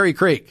Jewelers, Cherry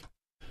Creek.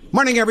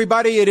 Morning,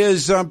 everybody. It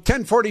is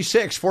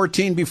 10:46,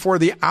 14 before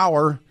the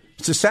hour.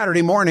 It's a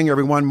Saturday morning,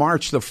 everyone.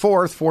 March the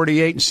 4th,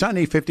 48 and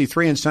sunny,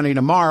 53 and sunny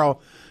tomorrow.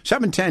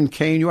 710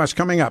 KNUS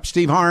coming up.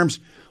 Steve Harms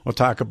will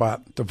talk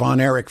about the Von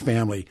Erich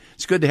family.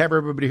 It's good to have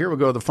everybody here. We'll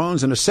go to the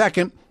phones in a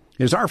second.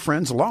 Here's our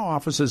friends, the law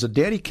offices of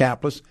Danny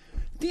Kaplis.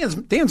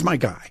 Dan's my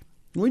guy.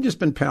 We've just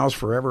been pals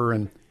forever,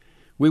 and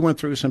we went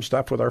through some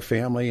stuff with our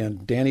family,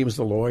 and Danny was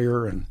the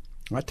lawyer, and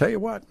I tell you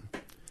what,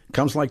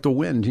 comes like the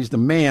wind. He's the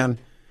man.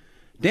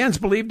 Dan's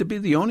believed to be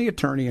the only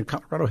attorney in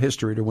Colorado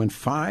history to win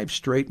 5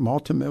 straight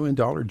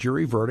multi-million-dollar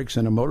jury verdicts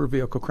in a motor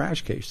vehicle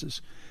crash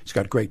cases. He's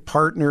got great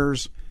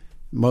partners.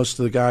 Most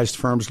of the guys'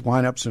 firm's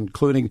lineups,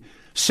 including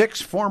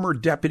 6 former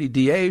deputy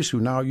DAs who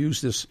now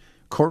use this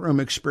courtroom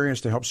experience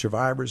to help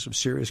survivors of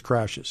serious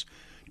crashes.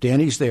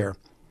 Danny's there.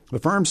 The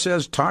firm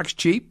says talk's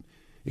cheap,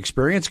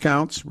 experience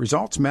counts,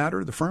 results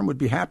matter. The firm would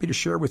be happy to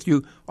share with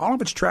you all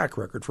of its track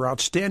record for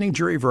outstanding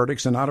jury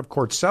verdicts and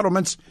out-of-court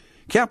settlements.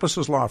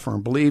 Kaplas's law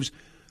firm believes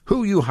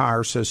who you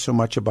hire says so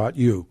much about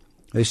you.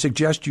 They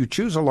suggest you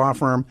choose a law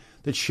firm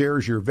that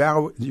shares your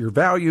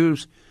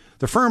values.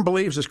 The firm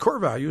believes its core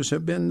values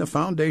have been the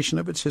foundation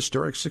of its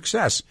historic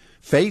success: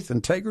 faith,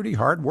 integrity,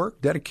 hard work,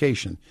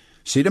 dedication.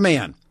 See the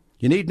man.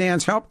 You need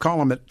Dan's help?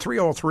 Call him at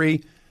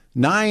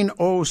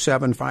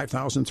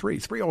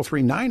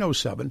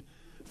 303-907-5003,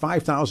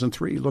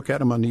 303-907-5003. Look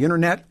at him on the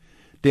Internet.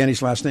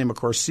 Danny's last name, of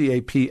course,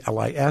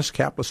 Kaplis,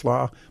 Kaplis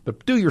Law.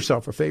 But do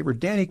yourself a favor,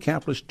 Danny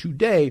Kaplis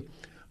today.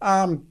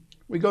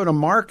 We go to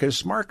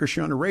Marcus. Marcus,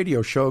 you're on a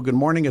radio show. Good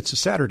morning. It's a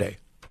Saturday.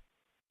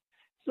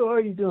 So how are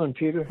you doing,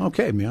 Peter?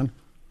 Okay, man.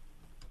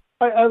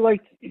 I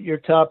like your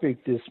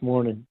topic this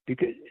morning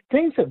because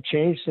things have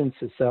changed in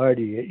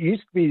society. It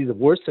used to be the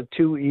worst of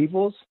two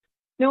evils.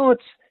 Now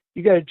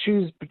you got to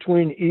choose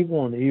between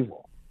evil and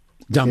evil.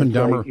 Dumb and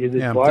Dumber. Like, is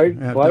it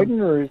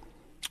Biden or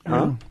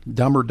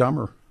Dumber,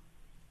 Dumber.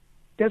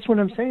 That's what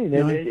I'm saying.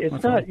 And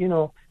it's not,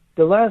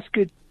 the last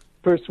good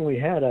person we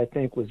had, I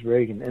think, was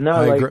Reagan. And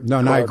I agree.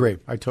 I agree.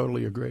 I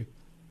totally agree.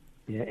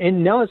 Yeah,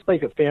 and now it's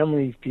like a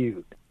family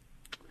feud.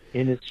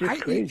 And it's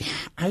just crazy.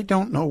 I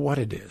don't know what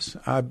it is.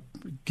 I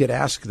get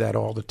asked that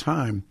all the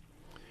time.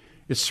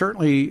 It's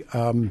certainly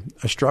a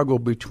struggle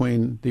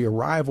between the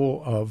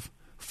arrival of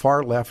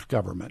far-left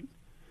government,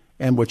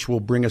 and which will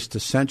bring us to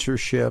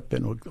censorship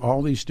and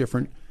all these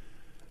different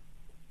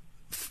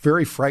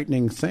very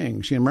frightening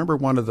things. You remember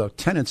one of the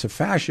tenets of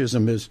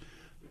fascism is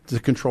to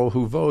control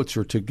who votes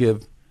or to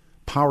give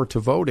power to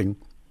voting.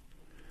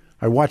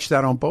 I watch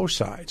that on both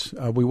sides.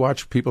 We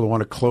watch people who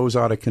want to close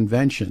out a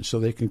convention so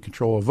they can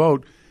control a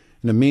vote.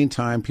 In the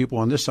meantime, people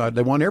on this side,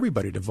 they want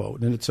everybody to vote.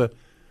 And it's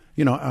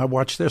I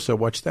watch this, I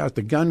watch that,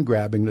 the gun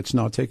grabbing that's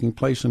now taking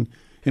place in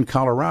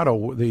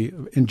Colorado, the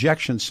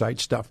injection site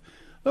stuff.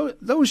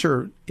 Those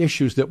are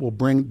issues that will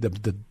bring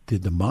the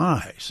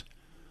demise.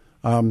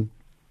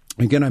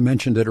 Again, I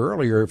mentioned it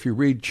earlier. If you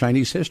read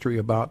Chinese history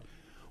about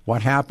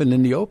what happened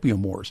in the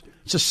Opium Wars,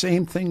 it's the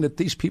same thing that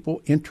these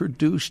people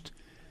introduced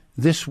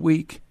this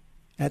week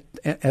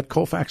at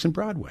Colfax and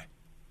Broadway.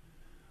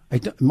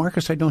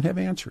 Marcus, I don't have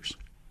answers.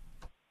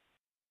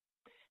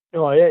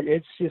 No,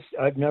 it's just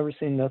I've never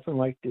seen nothing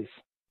like this.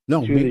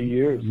 No, through the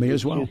years. Me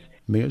as well.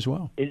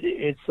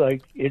 It's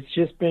like it's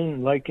just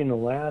been like in the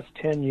last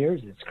 10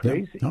 years. It's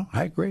crazy. Yeah, no,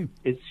 I agree.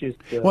 It's just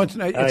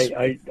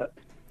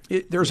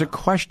there's a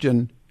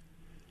question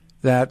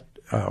that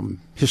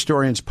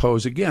historians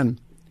pose again,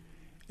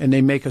 and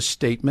they make a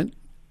statement: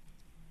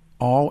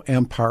 all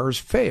empires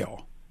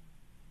fail.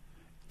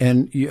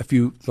 And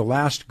the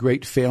last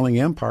great failing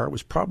empire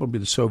was probably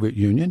the Soviet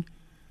Union,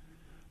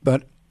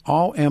 but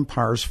all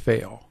empires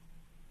fail.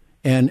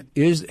 And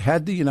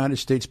had the United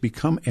States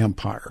become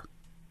empire,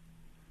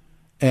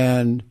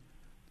 and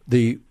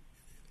the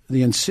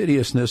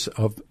insidiousness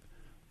of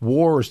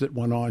wars that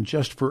went on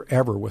just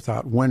forever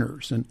without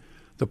winners, and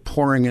the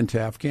pouring into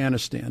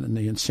Afghanistan, and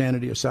the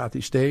insanity of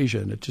Southeast Asia,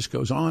 and it just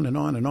goes on and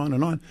on and on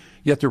and on.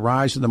 Yet the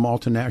rise of the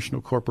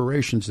multinational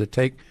corporations that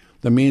take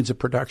the means of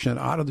production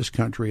out of this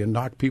country and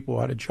knock people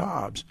out of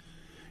jobs,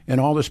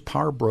 and all this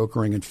power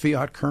brokering and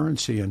fiat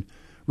currency and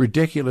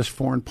ridiculous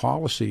foreign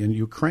policy in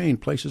Ukraine,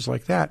 places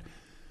like that.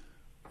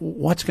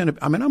 What's going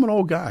to? I mean, I'm an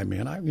old guy,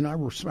 man. I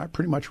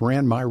pretty much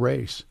ran my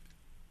race.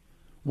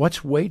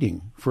 What's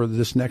waiting for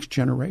this next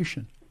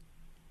generation?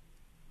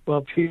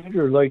 Well,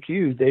 Peter, like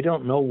you, they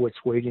don't know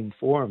what's waiting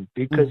for them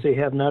because they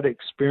have not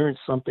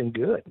experienced something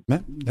good.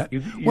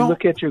 You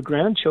look at your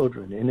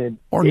grandchildren, and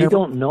they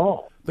don't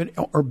know.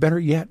 Or better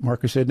yet,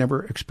 Marcus, they've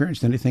never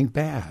experienced anything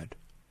bad.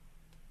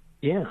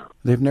 Yeah,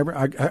 they've never.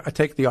 I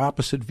take the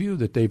opposite view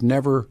that they've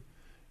never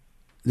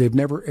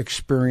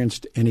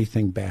experienced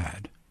anything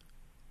bad.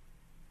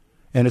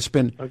 And it's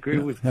been. I agree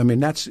with you. I mean,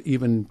 that's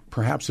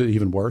perhaps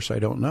even worse. I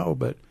don't know,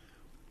 but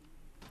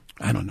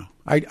I don't know.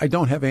 I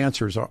don't have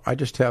answers. I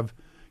just have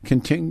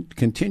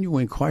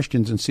continuing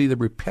questions and see the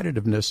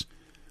repetitiveness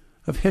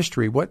of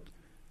history. What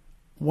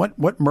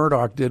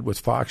Murdoch did with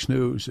Fox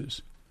News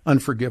is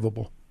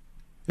unforgivable.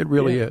 It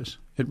really is.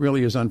 It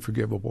really is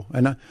unforgivable.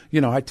 And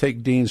I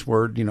take Dean's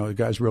word. The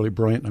guy's really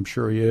brilliant. I'm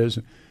sure he is.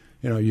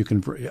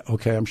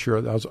 I'm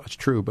sure that's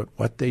true. But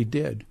what they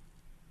did,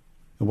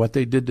 and what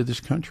they did to this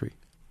country,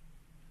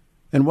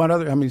 and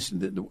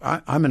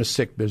I'm in a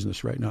sick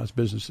business right now. This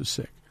business is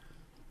sick.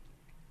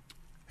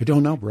 I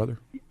don't know, brother.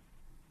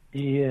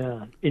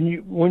 Yeah,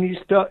 and when you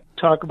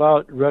talk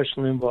about Rush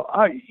Limbaugh,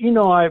 I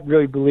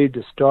really believe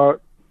to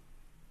start.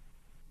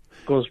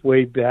 goes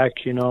way back,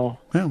 Well,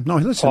 no,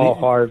 listen. Paul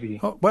Harvey.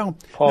 Oh, well,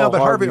 Paul no,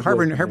 but Harvey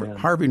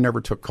Harvey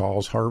never took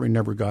calls. Harvey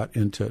never got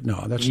into.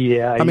 No, that's.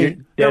 Yeah, I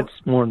mean, that's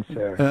more than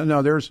fair.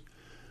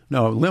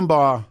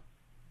 Limbaugh.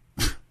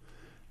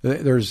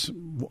 There's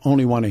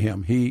only one of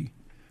him.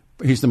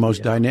 He's the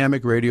most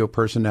dynamic radio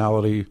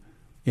personality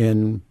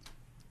in,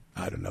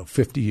 I don't know,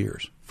 50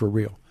 years for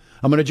real.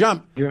 I'm going to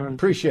jump.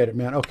 Appreciate it,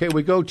 man. Okay,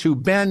 we go to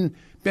Ben.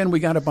 Ben, we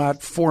got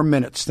about 4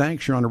 minutes.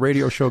 Thanks. You're on the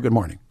radio show. Good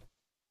morning.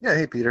 Yeah,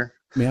 hey, Peter.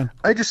 Man.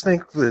 I just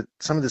think that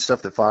some of the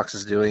stuff that Fox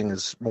is doing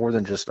is more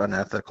than just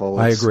unethical.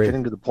 I agree. It's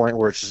getting to the point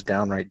where it's just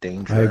downright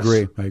dangerous.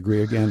 I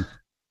agree again.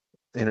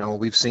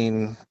 We've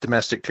seen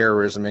domestic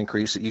terrorism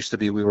increase. It used to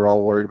be we were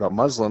all worried about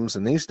Muslims,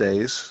 and these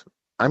days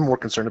I'm more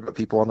concerned about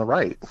people on the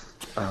right.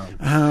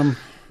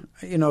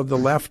 The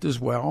left as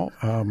well.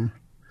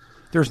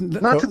 There's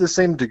not to the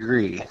same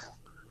degree.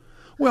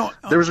 Well,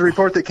 there was a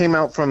report that came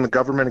out from the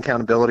Government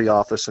Accountability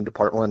Office and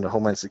Department of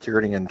Homeland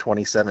Security in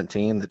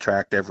 2017 that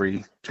tracked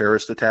every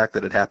terrorist attack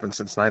that had happened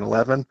since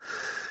 9/11,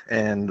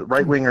 and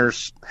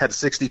right-wingers had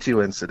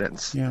 62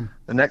 incidents. Yeah.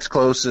 The next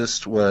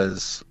closest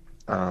was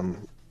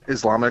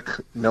Islamic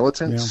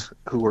militants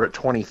who were at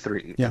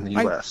 23 in the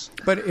U.S.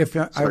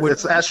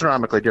 It's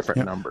astronomically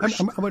different numbers.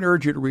 I would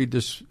urge you to read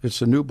this.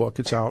 It's a new book.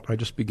 It's out. I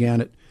just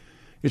began it.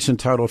 It's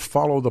entitled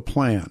 "Follow the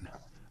Plan,"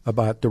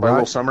 about the by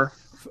Will Sommer.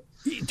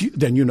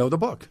 Then you know the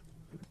book.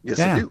 Yes,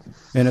 I do.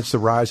 And it's the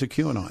rise of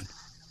QAnon.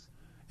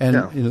 And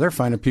they're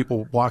finding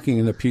people walking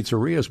in the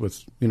pizzerias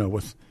with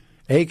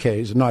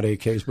AKs, not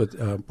AKs,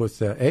 but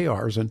with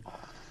ARs and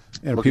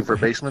looking people for a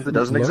basement that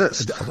doesn't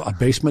exist. A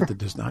basement that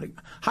does not.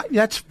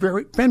 That's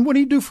very Ben. What do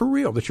you do for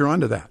real that you're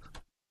onto that?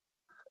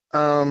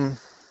 I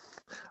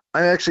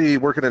actually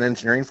work at an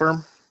engineering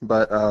firm,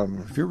 but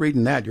if you're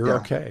reading that, you're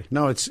okay.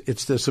 No,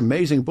 it's this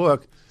amazing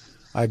book.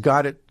 I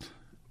got it.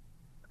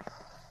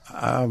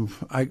 I'm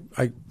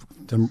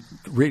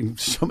reading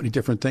so many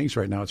different things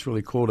right now. It's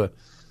really cool to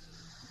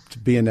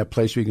be in that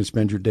place where you can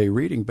spend your day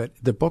reading. But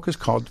the book is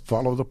called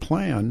 "Follow the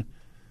Plan,"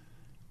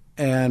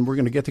 and we're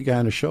going to get the guy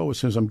on the show as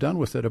soon as I'm done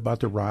with it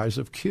about the rise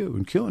of Q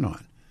and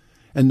QAnon.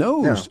 And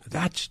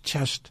that's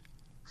just,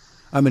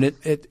 I mean,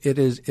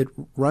 it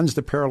runs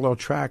the parallel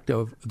track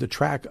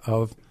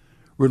of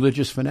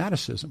religious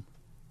fanaticism.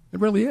 It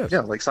really is.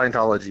 Yeah, like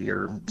Scientology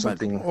or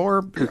something.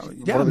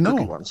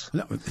 Ones.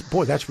 No,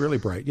 boy, that's really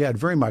bright. Yeah,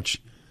 very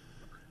much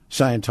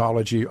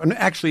Scientology. And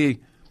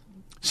actually,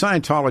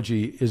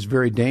 Scientology is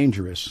very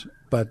dangerous.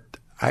 But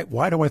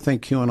why do I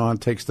think QAnon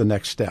takes the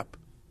next step?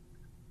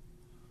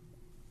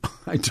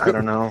 I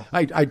don't know.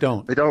 I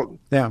don't. They don't.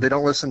 Yeah. They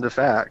don't listen to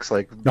facts.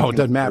 It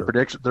doesn't matter.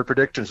 Their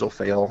predictions will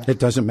fail. It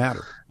doesn't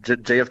matter.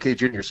 JFK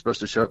Jr. is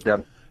supposed to show up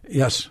down.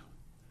 Yes.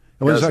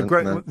 It was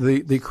great.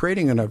 The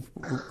creating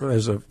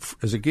as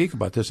a geek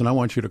about this, and I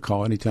want you to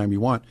call anytime you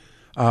want.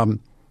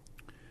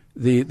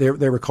 They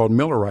were called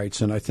Millerites,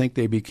 and I think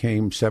they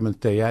became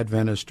Seventh-day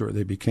Adventist, or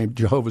they became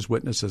Jehovah's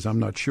Witnesses. I'm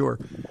not sure,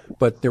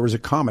 but there was a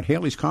comet.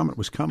 Halley's Comet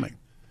was coming,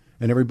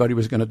 and everybody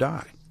was going to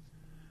die,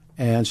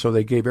 and so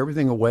they gave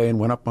everything away and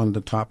went up on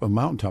the top of a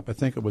mountaintop. I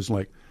think it was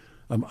like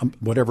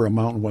whatever a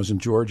mountain was in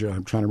Georgia.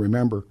 I'm trying to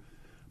remember.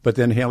 But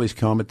then Halley's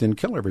Comet didn't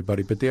kill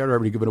everybody. But they had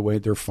already given away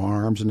their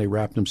farms, and they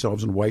wrapped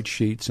themselves in white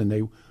sheets, and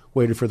they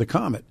waited for the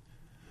comet.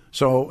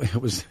 So it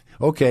was,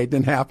 okay, it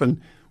didn't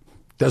happen.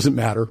 Doesn't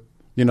matter.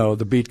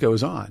 The beat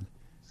goes on.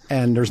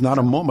 And there's not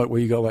a moment where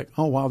you go like,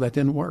 oh, wow, that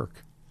didn't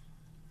work.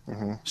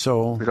 Mm-hmm.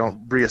 So we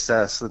don't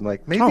reassess and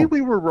maybe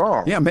we were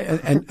wrong. Yeah,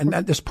 and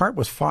this part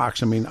was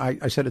Fox. I mean,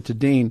 I said it to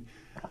Dean.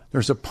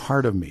 There's a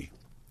part of me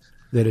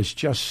that is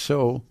just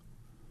so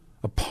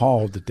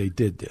appalled that they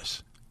did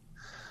this.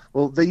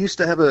 Well, they used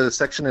to have a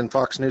section in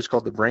Fox News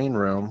called the Brain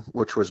Room,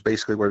 which was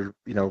basically where,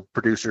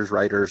 producers,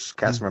 writers,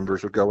 cast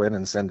members would go in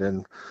and send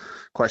in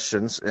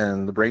questions.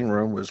 And the Brain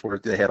Room was where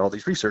they had all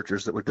these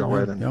researchers that would go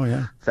in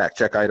and fact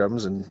check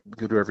items and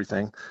go do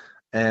everything.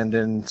 And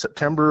in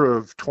September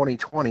of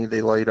 2020,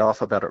 they laid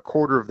off about a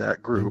quarter of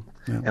that group.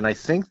 Yeah. And I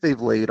think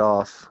they've laid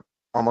off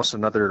almost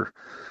another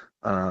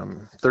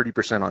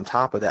 30% on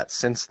top of that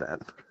since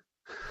then.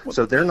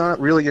 So they're not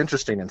really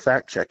interested in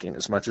fact-checking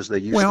as much as they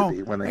used to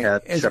be when they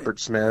had Shepard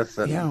Smith.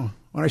 When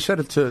I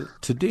said it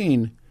to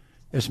Dean,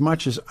 as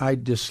much as I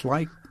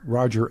dislike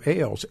Roger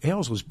Ailes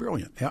was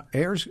brilliant.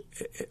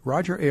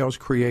 Roger Ailes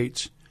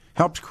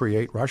helps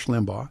create Rush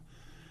Limbaugh.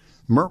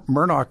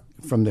 Murdoch,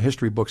 from the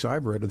history books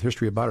I've read, or the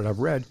history about it I've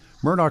read,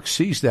 Murdoch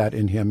sees that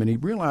in him, and he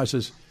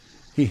realizes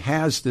he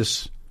has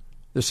this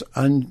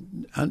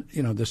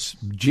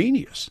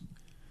genius,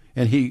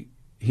 and he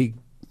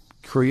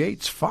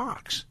creates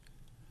Fox.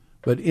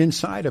 But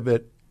inside of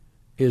it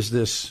is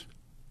this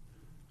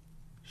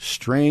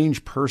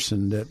strange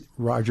person that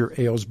Roger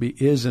Ailes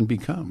is and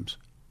becomes.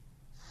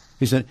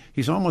 He's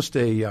almost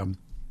a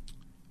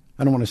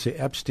I don't want to say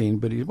Epstein,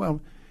 but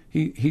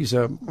he's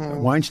a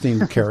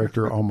Weinstein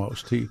character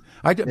almost.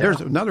 There's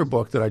another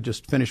book that I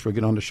just finished. We'll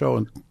get on the show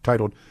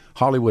entitled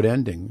Hollywood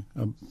Ending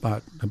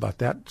about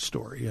that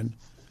story,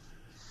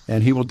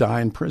 and he will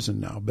die in prison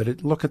now.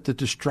 But look at the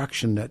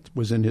destruction that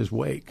was in his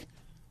wake.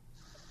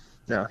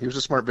 Yeah, he was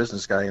a smart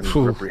business guy and a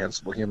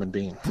reprehensible human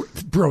being.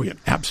 Brilliant.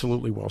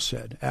 Absolutely well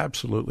said.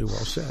 Absolutely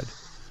well said.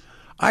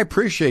 I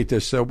appreciate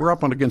this. We're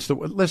up on against the...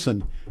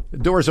 Listen, the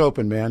door's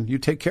open, man. You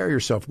take care of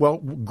yourself. Well,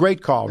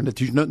 great call. And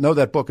that you know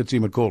that book, it's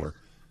even cooler.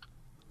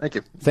 Thank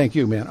you. Thank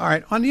you, man. All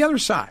right, on the other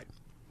side,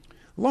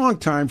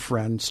 longtime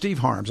friend, Steve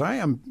Harms. I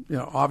am,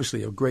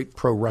 obviously a great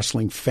pro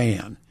wrestling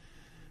fan.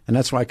 And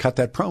that's why I cut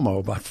that promo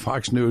about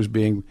Fox News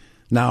being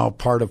now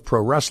part of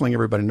pro wrestling.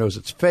 Everybody knows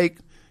it's fake.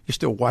 You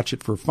still watch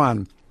it for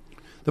fun.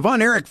 The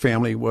Von Erich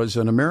family was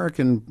an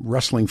American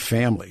wrestling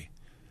family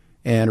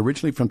and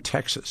originally from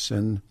Texas.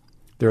 And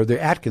they're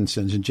the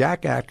Atkinsons, and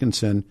Jack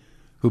Atkinson,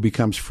 who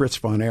becomes Fritz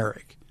Von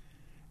Erich.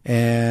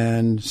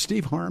 And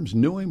Steve Harms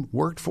knew him,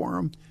 worked for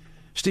him.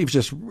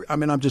 Steve's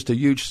I'm just a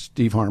huge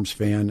Steve Harms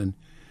fan.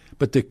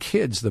 But the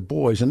kids, the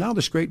boys, and now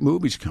this great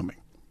movie's coming.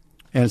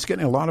 And it's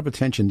getting a lot of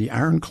attention. The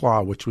Iron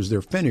Claw, which was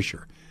their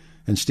finisher.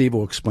 And Steve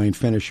will explain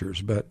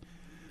finishers. But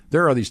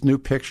there are these new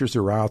pictures that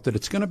are out that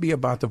it's going to be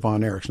about the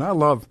Von Erichs. And I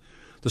love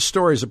the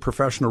stories of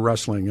professional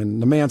wrestling, and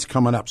the man's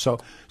coming up. So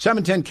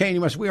 710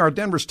 KNUS, we are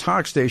Denver's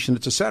talk station.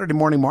 It's a Saturday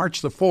morning,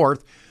 March the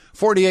 4th,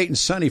 48 and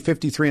sunny,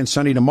 53 and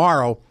sunny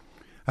tomorrow.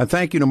 And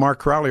thank you to Mark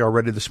Crowley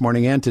already this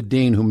morning and to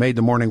Dean, who made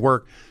the morning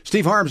work.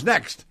 Steve Harms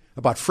next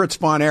about Fritz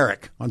Von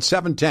Erich on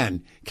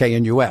 710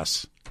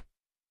 KNUS.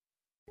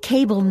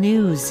 Cable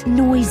news,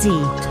 noisy,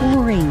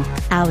 boring,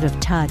 out of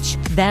touch.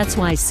 That's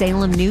why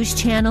Salem News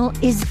Channel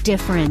is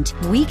different.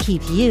 We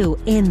keep you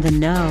in the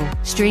know.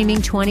 Streaming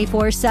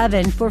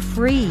 24/7 for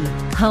free.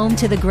 Home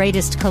to the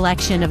greatest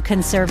collection of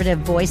conservative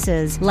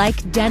voices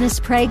like Dennis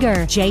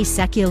Prager, Jay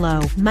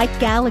Sekulow, Mike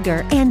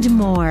Gallagher, and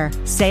more.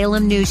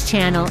 Salem News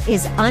Channel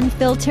is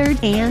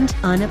unfiltered and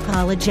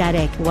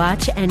unapologetic.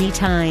 Watch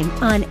anytime,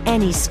 on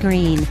any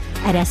screen,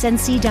 at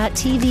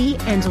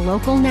snc.tv and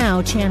Local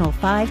Now Channel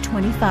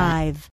 525.